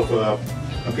get myself a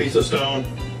pizza stone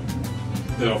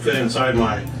that'll fit inside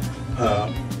my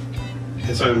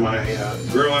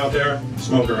grill out there,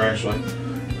 smoker actually.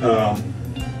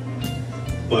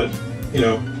 But you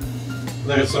know,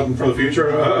 that's something for the future.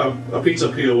 A pizza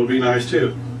peel would be nice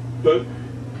too. But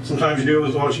sometimes you do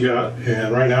with what you got,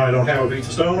 and right now I don't have a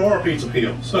pizza stone or a pizza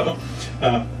peel, so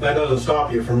that doesn't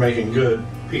stop you from making good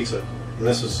pizza. And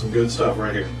this is some good stuff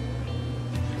right here.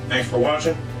 Thanks for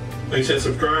watching. Please hit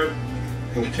subscribe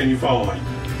and continue following.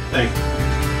 Thank you.